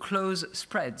to close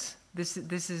spreads. This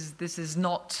is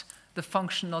not the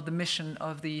function or the mission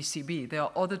of the ECB. There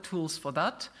are other tools for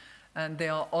that, and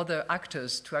there are other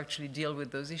actors to actually deal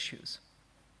with those issues.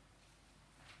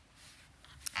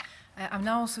 I'm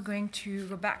now also going to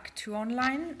go back to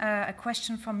online. A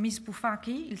question from Ms.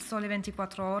 Bufaki, Il Sole 24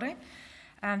 Ore.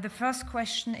 The first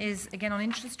question is, again, on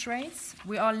interest rates.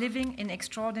 We are living in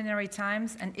extraordinary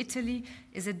times, and Italy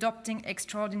is adopting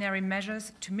extraordinary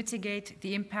measures to mitigate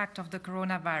the impact of the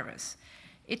coronavirus.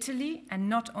 Italy, and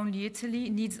not only Italy,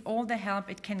 needs all the help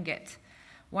it can get.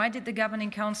 Why did the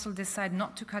Governing Council decide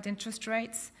not to cut interest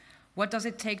rates? What does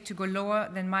it take to go lower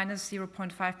than minus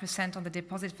 0.5% on the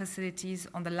deposit facilities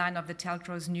on the line of the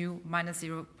TLTRO's new minus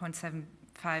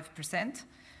 0.75%?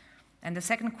 And the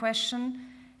second question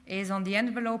is on the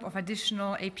envelope of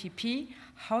additional APP.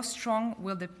 How strong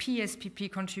will the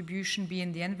PSPP contribution be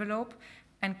in the envelope?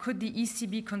 And could the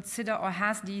ECB consider, or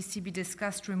has the ECB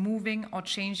discussed removing or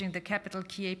changing the capital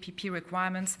key APP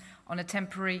requirements on a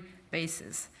temporary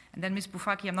basis? And then Ms.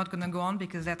 Bufaki, I'm not going to go on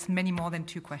because that's many more than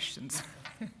two questions.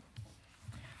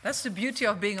 That's the beauty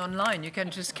of being online. You can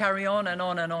just carry on and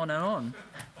on and on and on.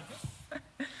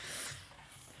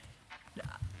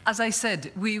 As I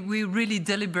said, we really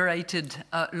deliberated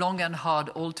long and hard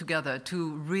all together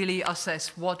to really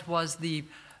assess what was the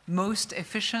most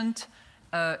efficient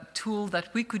tool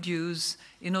that we could use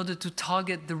in order to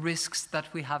target the risks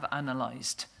that we have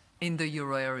analyzed in the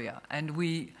euro area. And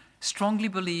we strongly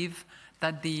believe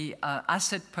that the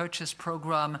asset purchase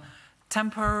program,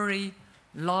 temporary,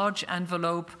 large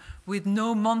envelope with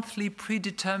no monthly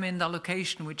predetermined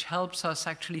allocation, which helps us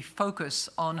actually focus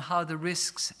on how the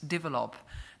risks develop,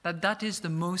 that is the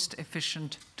most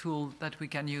efficient tool that we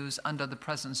can use under the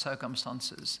present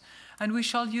circumstances. And we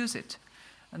shall use it.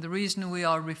 And the reason we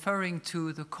are referring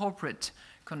to the corporate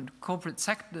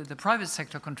sector, the private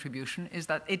sector contribution, is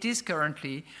that it is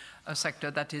currently a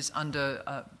sector that is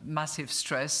under massive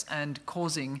stress and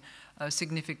causing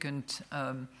significant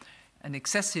and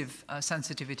excessive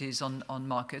sensitivities on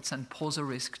markets and pose a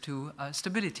risk to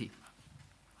stability.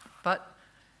 But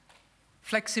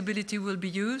flexibility will be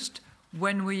used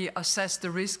when we assess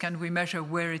the risk and we measure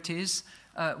where it is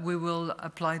we will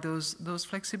apply those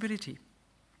flexibility.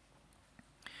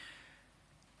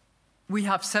 We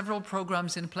have several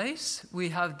programs in place. We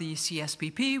have the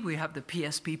CSPP, we have the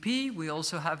PSPP, we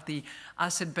also have the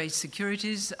asset-based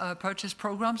securities purchase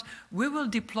programs. We will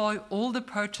deploy all the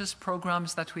purchase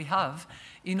programs that we have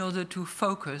in order to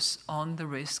focus on the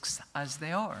risks as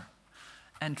they are.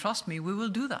 And trust me, we will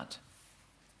do that.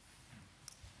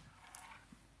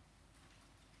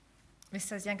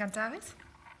 Mr. Ziancantaris?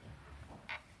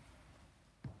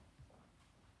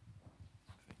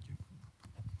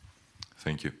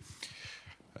 Thank you.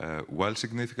 While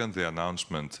significant, the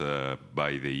announcement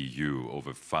by the EU of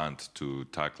a fund to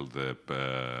tackle the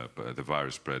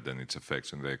virus spread and its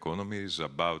effects on the economy is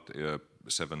about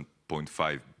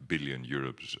 7.5 billion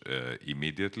euros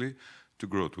immediately, to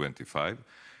grow 25.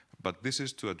 But this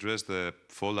is to address the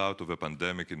fallout of a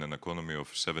pandemic in an economy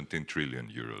of 17 trillion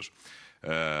euros.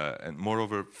 And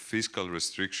moreover, fiscal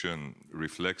restriction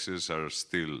reflexes are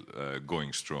still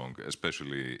going strong,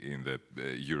 especially in the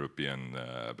European,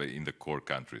 in the core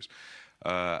countries.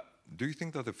 Do you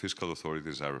think that the fiscal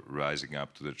authorities are rising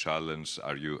up to the challenge?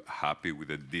 Are you happy with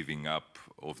the divvying up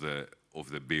of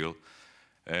the bill?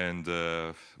 And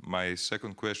my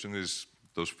second question is,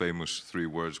 those famous 3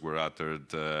 words were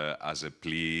uttered as a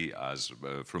plea,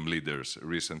 from leaders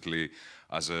recently,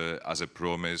 as a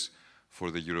promise for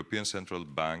the European Central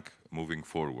Bank moving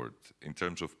forward in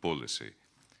terms of policy.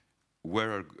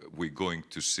 Where are we going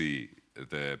to see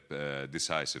the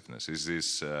decisiveness? Is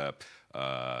this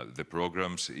the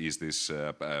programs? Is this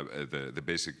the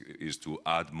basic is to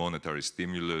add monetary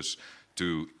stimulus,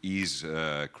 to ease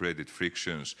credit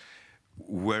frictions?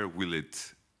 Where will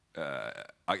it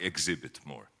exhibit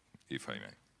more, if I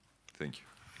may? Thank you.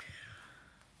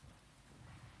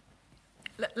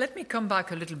 Let me come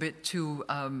back a little bit to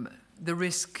the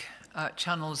risk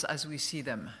channels as we see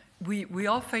them. We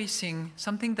are facing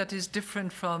something that is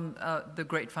different from the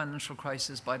great financial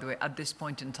crisis, by the way, at this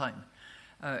point in time.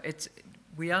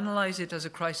 We analyze it as a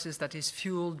crisis that is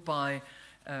fueled by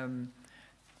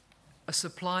a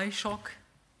supply shock,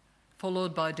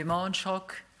 followed by demand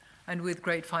shock, and with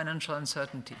great financial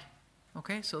uncertainty.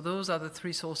 Okay, so those are the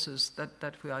 3 sources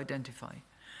that we identify.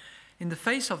 In the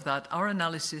face of that, our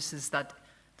analysis is that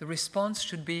the response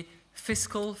should be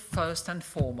fiscal first and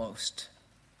foremost.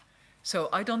 So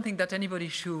I don't think that anybody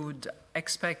should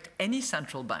expect any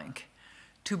central bank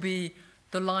to be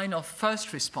the line of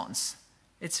first response.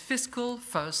 It's fiscal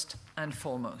first and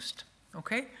foremost.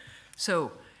 Okay?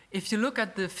 So if you look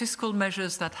at the fiscal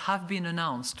measures that have been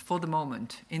announced for the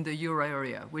moment in the euro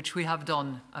area, which we have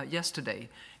done yesterday,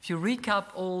 if you recap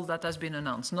all that has been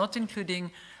announced, not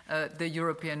including the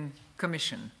European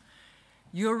Commission,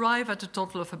 you arrive at a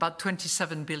total of about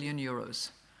 27 billion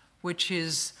euros, which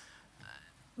is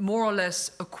more or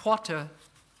less a quarter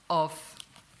of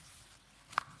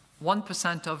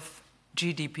 1% of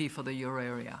GDP for the euro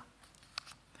area.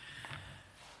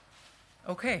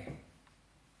 Okay.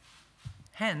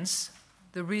 Hence,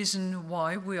 the reason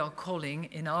why we are calling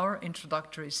in our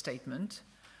introductory statement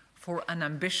for an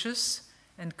ambitious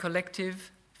and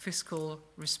collective fiscal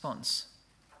response.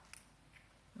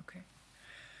 Okay.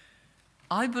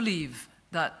 I believe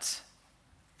that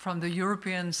from the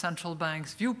European Central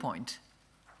Bank's viewpoint,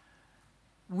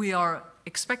 we are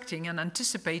expecting and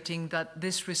anticipating that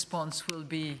this response will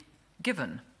be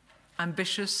given,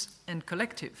 ambitious and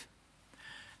collective.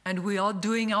 And we are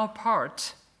doing our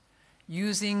part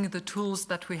using the tools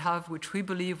that we have, which we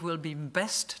believe will be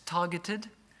best targeted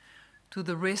to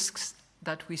the risks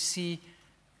that we see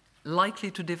likely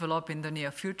to develop in the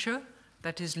near future.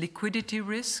 That is liquidity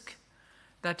risk,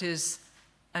 that is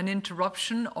an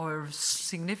interruption or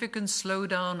significant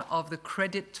slowdown of the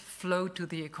credit flow to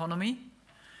the economy,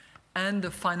 and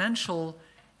the financial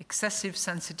excessive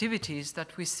sensitivities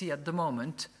that we see at the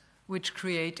moment, which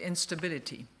create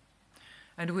instability.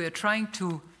 And we are trying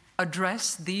to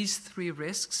address these 3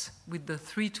 risks with the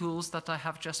 3 tools that I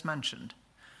have just mentioned.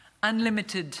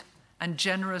 Unlimited and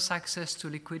generous access to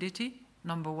liquidity,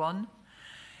 number 1.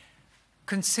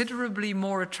 Considerably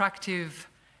more attractive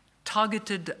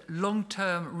targeted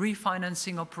long-term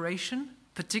refinancing operation,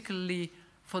 particularly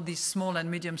for these small and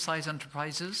medium-sized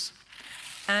enterprises,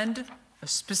 and a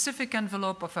specific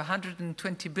envelope of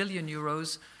 120 billion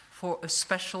euros for a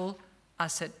special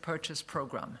asset purchase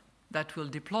program that will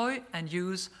deploy and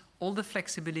use all the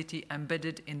flexibility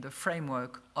embedded in the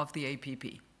framework of the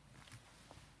APP.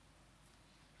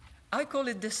 I call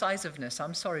it decisiveness,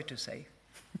 I'm sorry to say.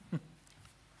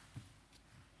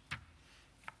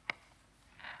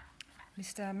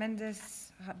 Mr.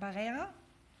 Mendes Barreira.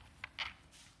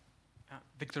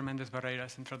 Victor Mendes Barreira,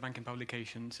 Central Bank and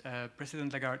Publications.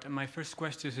 President Lagarde, my first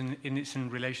question is in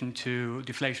relation to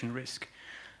deflation risk.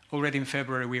 Already in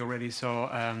February, we already saw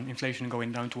inflation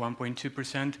going down to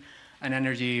 1.2%, and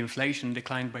energy inflation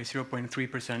declined by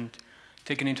 0.3%,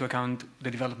 taking into account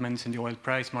the developments in the oil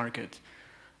price market.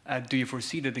 Do you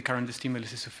foresee that the current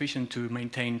stimulus is sufficient to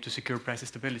secure price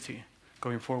stability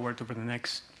going forward over the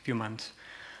next few months?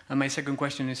 And my second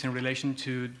question is in relation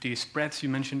to the spreads. You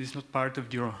mentioned it's not part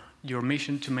of your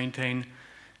mission to maintain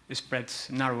the spreads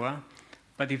narrower,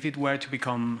 but if it were to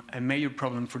become a major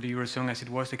problem for the Eurozone, as it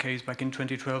was the case back in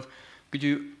 2012,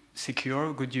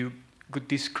 could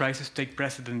this crisis take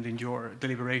precedent in your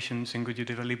deliberations, and could you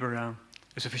deliver a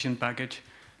sufficient package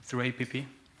through APP?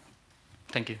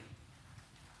 Thank you.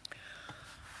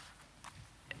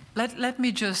 Let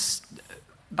me just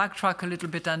backtrack a little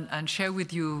bit and share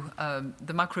with you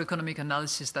the macroeconomic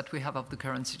analysis that we have of the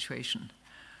current situation.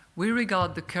 We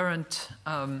regard the current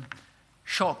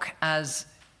shock as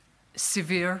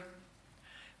severe,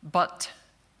 but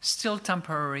still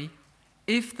temporary,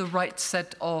 if the right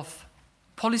set of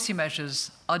policy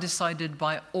measures are decided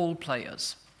by all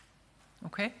players.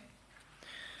 Okay?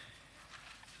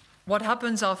 What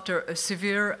happens after a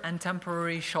severe and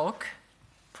temporary shock,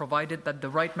 provided that the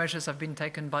right measures have been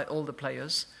taken by all the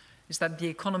players, is that the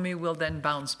economy will then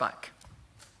bounce back.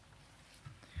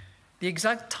 The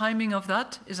exact timing of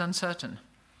that is uncertain.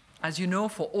 As you know,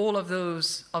 for all of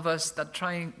those of us that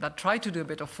try to do a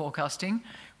bit of forecasting,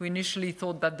 we initially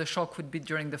thought that the shock would be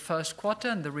during the first quarter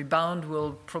and the rebound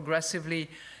will progressively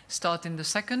start in the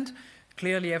second.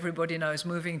 Clearly, everybody now is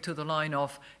moving to the line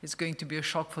of it's going to be a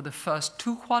shock for the first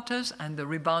 2 quarters and the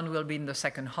rebound will be in the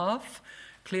second half.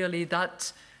 Clearly,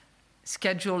 that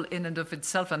schedule in and of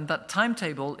itself and that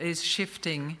timetable is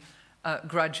shifting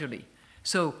gradually.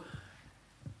 So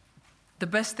the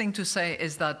best thing to say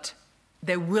is that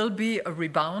there will be a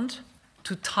rebound.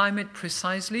 To time it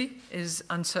precisely is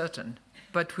uncertain.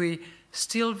 But we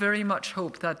still very much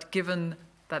hope that, given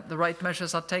that the right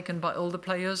measures are taken by all the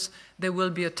players, there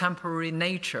will be a temporary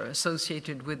nature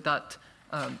associated with that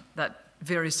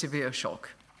very severe shock.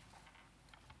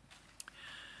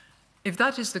 If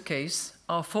that is the case,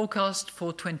 our forecast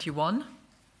for 21,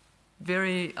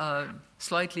 very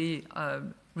slightly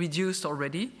reduced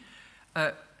already,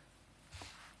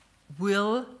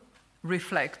 will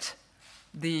reflect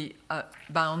the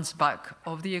bounce back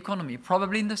of the economy,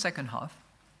 probably in the second half.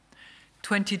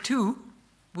 22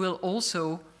 will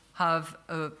also have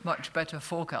a much better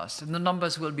forecast, and the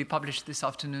numbers will be published this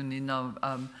afternoon in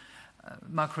our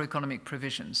macroeconomic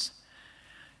provisions.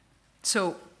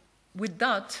 So with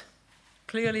that,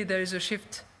 clearly there is a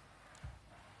shift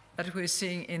that we're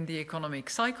seeing in the economic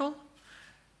cycle,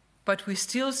 but we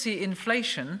still see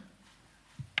inflation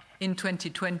in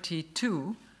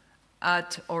 2022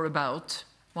 at or about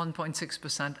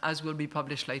 1.6%, as will be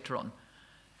published later on.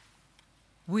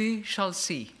 We shall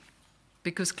see,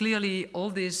 because clearly all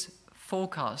these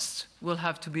forecasts will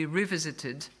have to be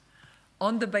revisited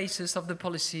on the basis of the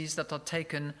policies that are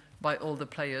taken by all the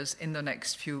players in the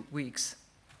next few weeks,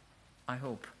 I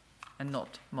hope, and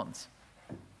not months.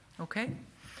 Okay?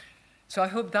 So I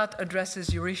hope that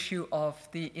addresses your issue of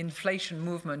the inflation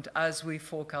movement as we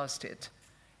forecast it.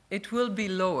 It will be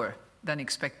lower than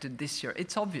expected this year.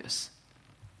 It's obvious.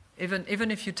 Even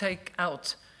if you take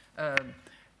out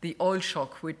the oil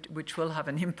shock, which will have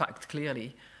an impact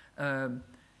clearly,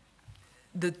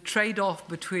 the trade-off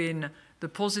between the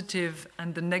positive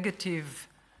and the negative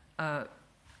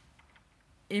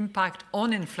impact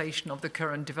on inflation of the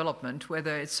current development,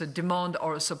 whether it's a demand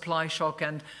or a supply shock,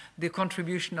 and the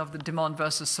contribution of the demand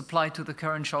versus supply to the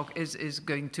current shock is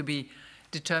going to be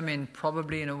determined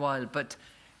probably in a while. But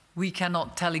we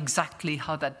cannot tell exactly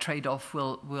how that trade-off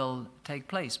will take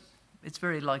place. It's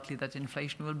very likely that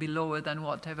inflation will be lower than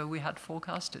whatever we had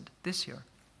forecasted this year.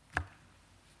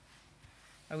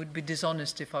 I would be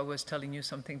dishonest if I was telling you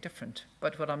something different.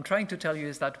 But what I'm trying to tell you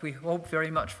is that we hope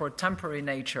very much for a temporary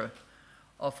nature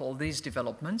of all these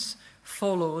developments,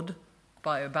 followed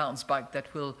by a bounce back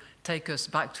that will take us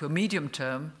back to a medium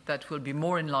term that will be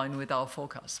more in line with our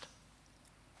forecast.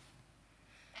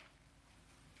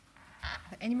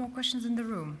 Any more questions in the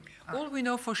room? All we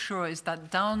know for sure is that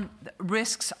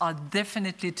risks are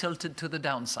definitely tilted to the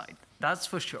downside. That's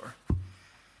for sure. I'll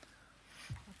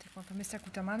take one from Mr.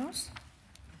 Koutamanos.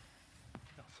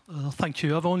 Thank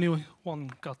you. I've only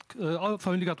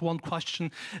got one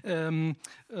question.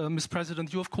 Ms.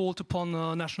 President, you have called upon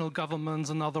national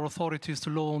governments and other authorities to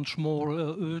launch more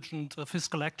urgent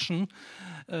fiscal action.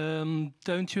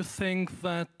 Don't you think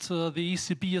that the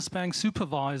ECB as bank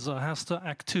supervisor has to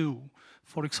act too?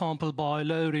 for example, by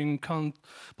lowering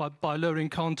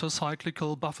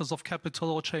counter-cyclical buffers of capital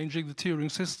or changing the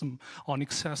tiering system on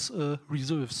excess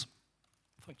reserves?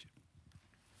 Thank you.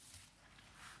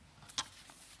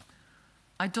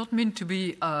 I don't mean to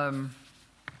be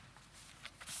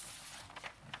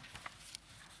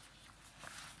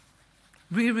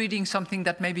rereading something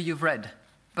that maybe you've read,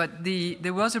 but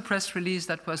there was a press release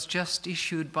that was just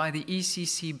issued by the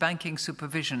ECB Banking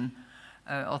Supervision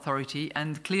Authority,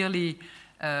 and clearly,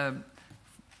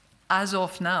 as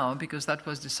of now, because that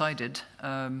was decided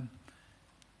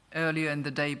earlier in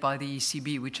the day by the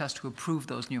ECB, which has to approve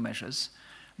those new measures,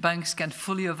 banks can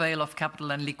fully avail of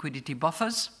capital and liquidity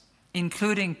buffers,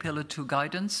 including Pillar 2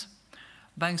 guidance.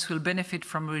 Banks will benefit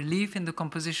from relief in the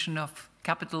composition of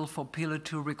capital for Pillar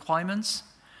 2 requirements,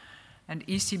 and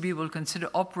ECB will consider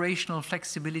operational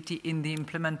flexibility in the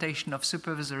implementation of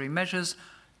supervisory measures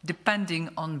depending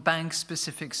on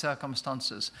bank-specific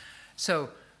circumstances. So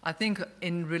I think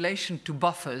in relation to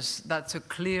buffers, that's a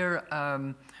clear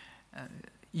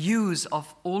use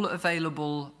of all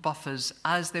available buffers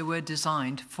as they were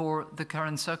designed for the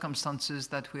current circumstances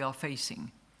that we are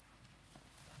facing.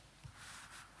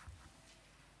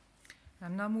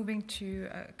 I'm now moving to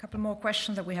a couple more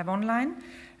questions that we have online.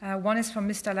 One is from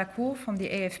Mr. Lacour from the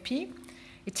AFP.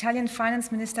 Italian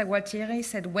Finance Minister Gualtieri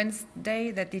said Wednesday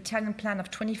that the Italian plan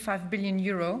of 25 billion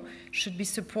euro should be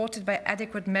supported by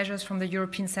adequate measures from the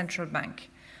European Central Bank.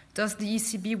 Does the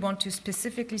ECB want to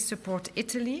specifically support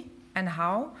Italy, and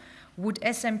how? Would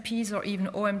SMPs or even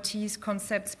OMTs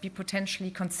concepts be potentially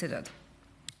considered?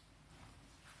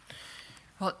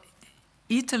 Well,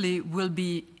 Italy will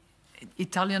be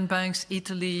Italian banks,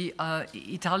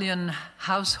 Italian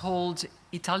households,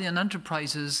 Italian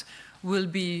enterprises will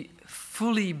be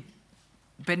fully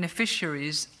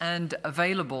beneficiaries and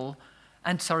eligible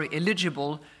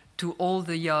to all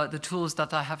the tools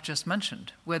that I have just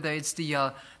mentioned, whether it's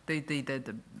the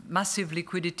massive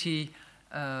liquidity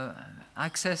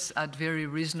access at very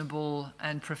reasonable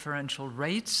and preferential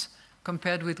rates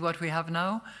compared with what we have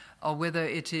now, or whether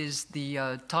it is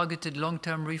the targeted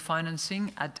long-term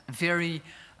refinancing at very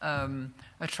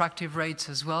attractive rates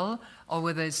as well, or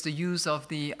whether it's the use of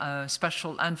the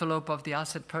special envelope of the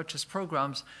asset purchase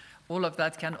programs. All of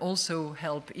that can also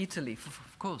help Italy,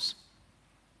 of course.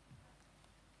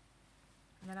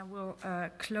 And then I will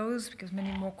close, because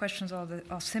many more questions are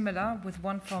similar, with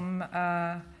one from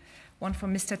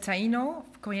Mr. Taino,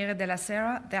 Corriere della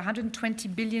Sera. The 120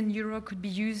 billion euro could be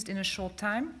used in a short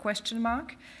time, ?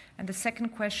 And the second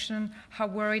question, how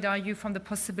worried are you from the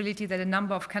possibility that a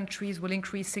number of countries will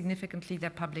increase significantly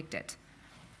their public debt?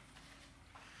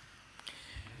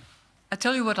 I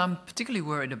tell you what I'm particularly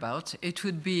worried about. It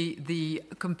would be the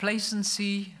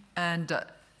complacency and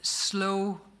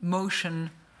slow motion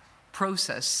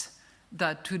process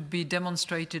that would be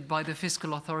demonstrated by the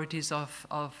fiscal authorities of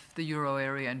the euro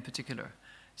area in particular.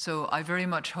 So I very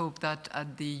much hope that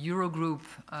at the Eurogroup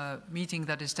meeting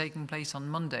that is taking place on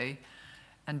Monday,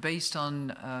 and based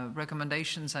on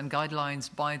recommendations and guidelines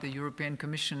by the European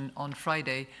Commission on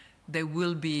Friday, there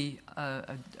will be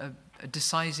a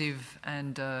decisive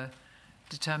and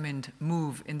determined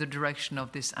move in the direction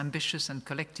of this ambitious and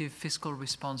collective fiscal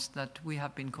response that we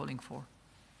have been calling for.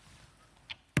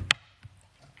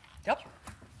 Yep.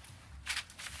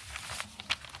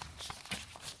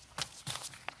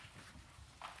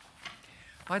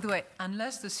 By the way,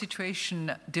 unless the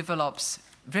situation develops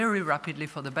very rapidly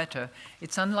for the better,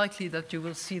 it's unlikely that you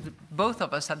will see both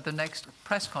of us at the next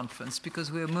press conference,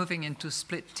 because we're moving into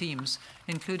split teams,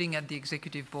 including at the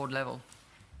executive board level.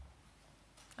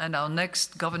 And our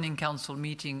next governing council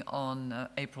meeting on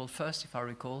April 1st, if I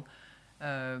recall,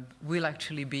 will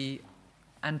actually be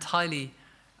entirely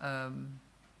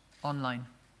online.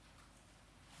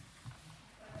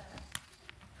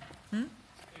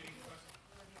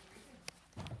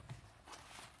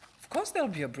 Of course there'll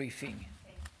be a briefing.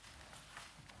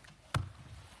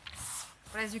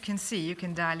 But as you can see, you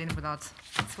can dial in without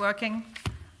it's working.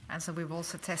 And so we've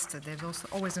also tested. There's also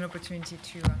always an opportunity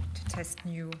to test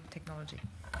new technology.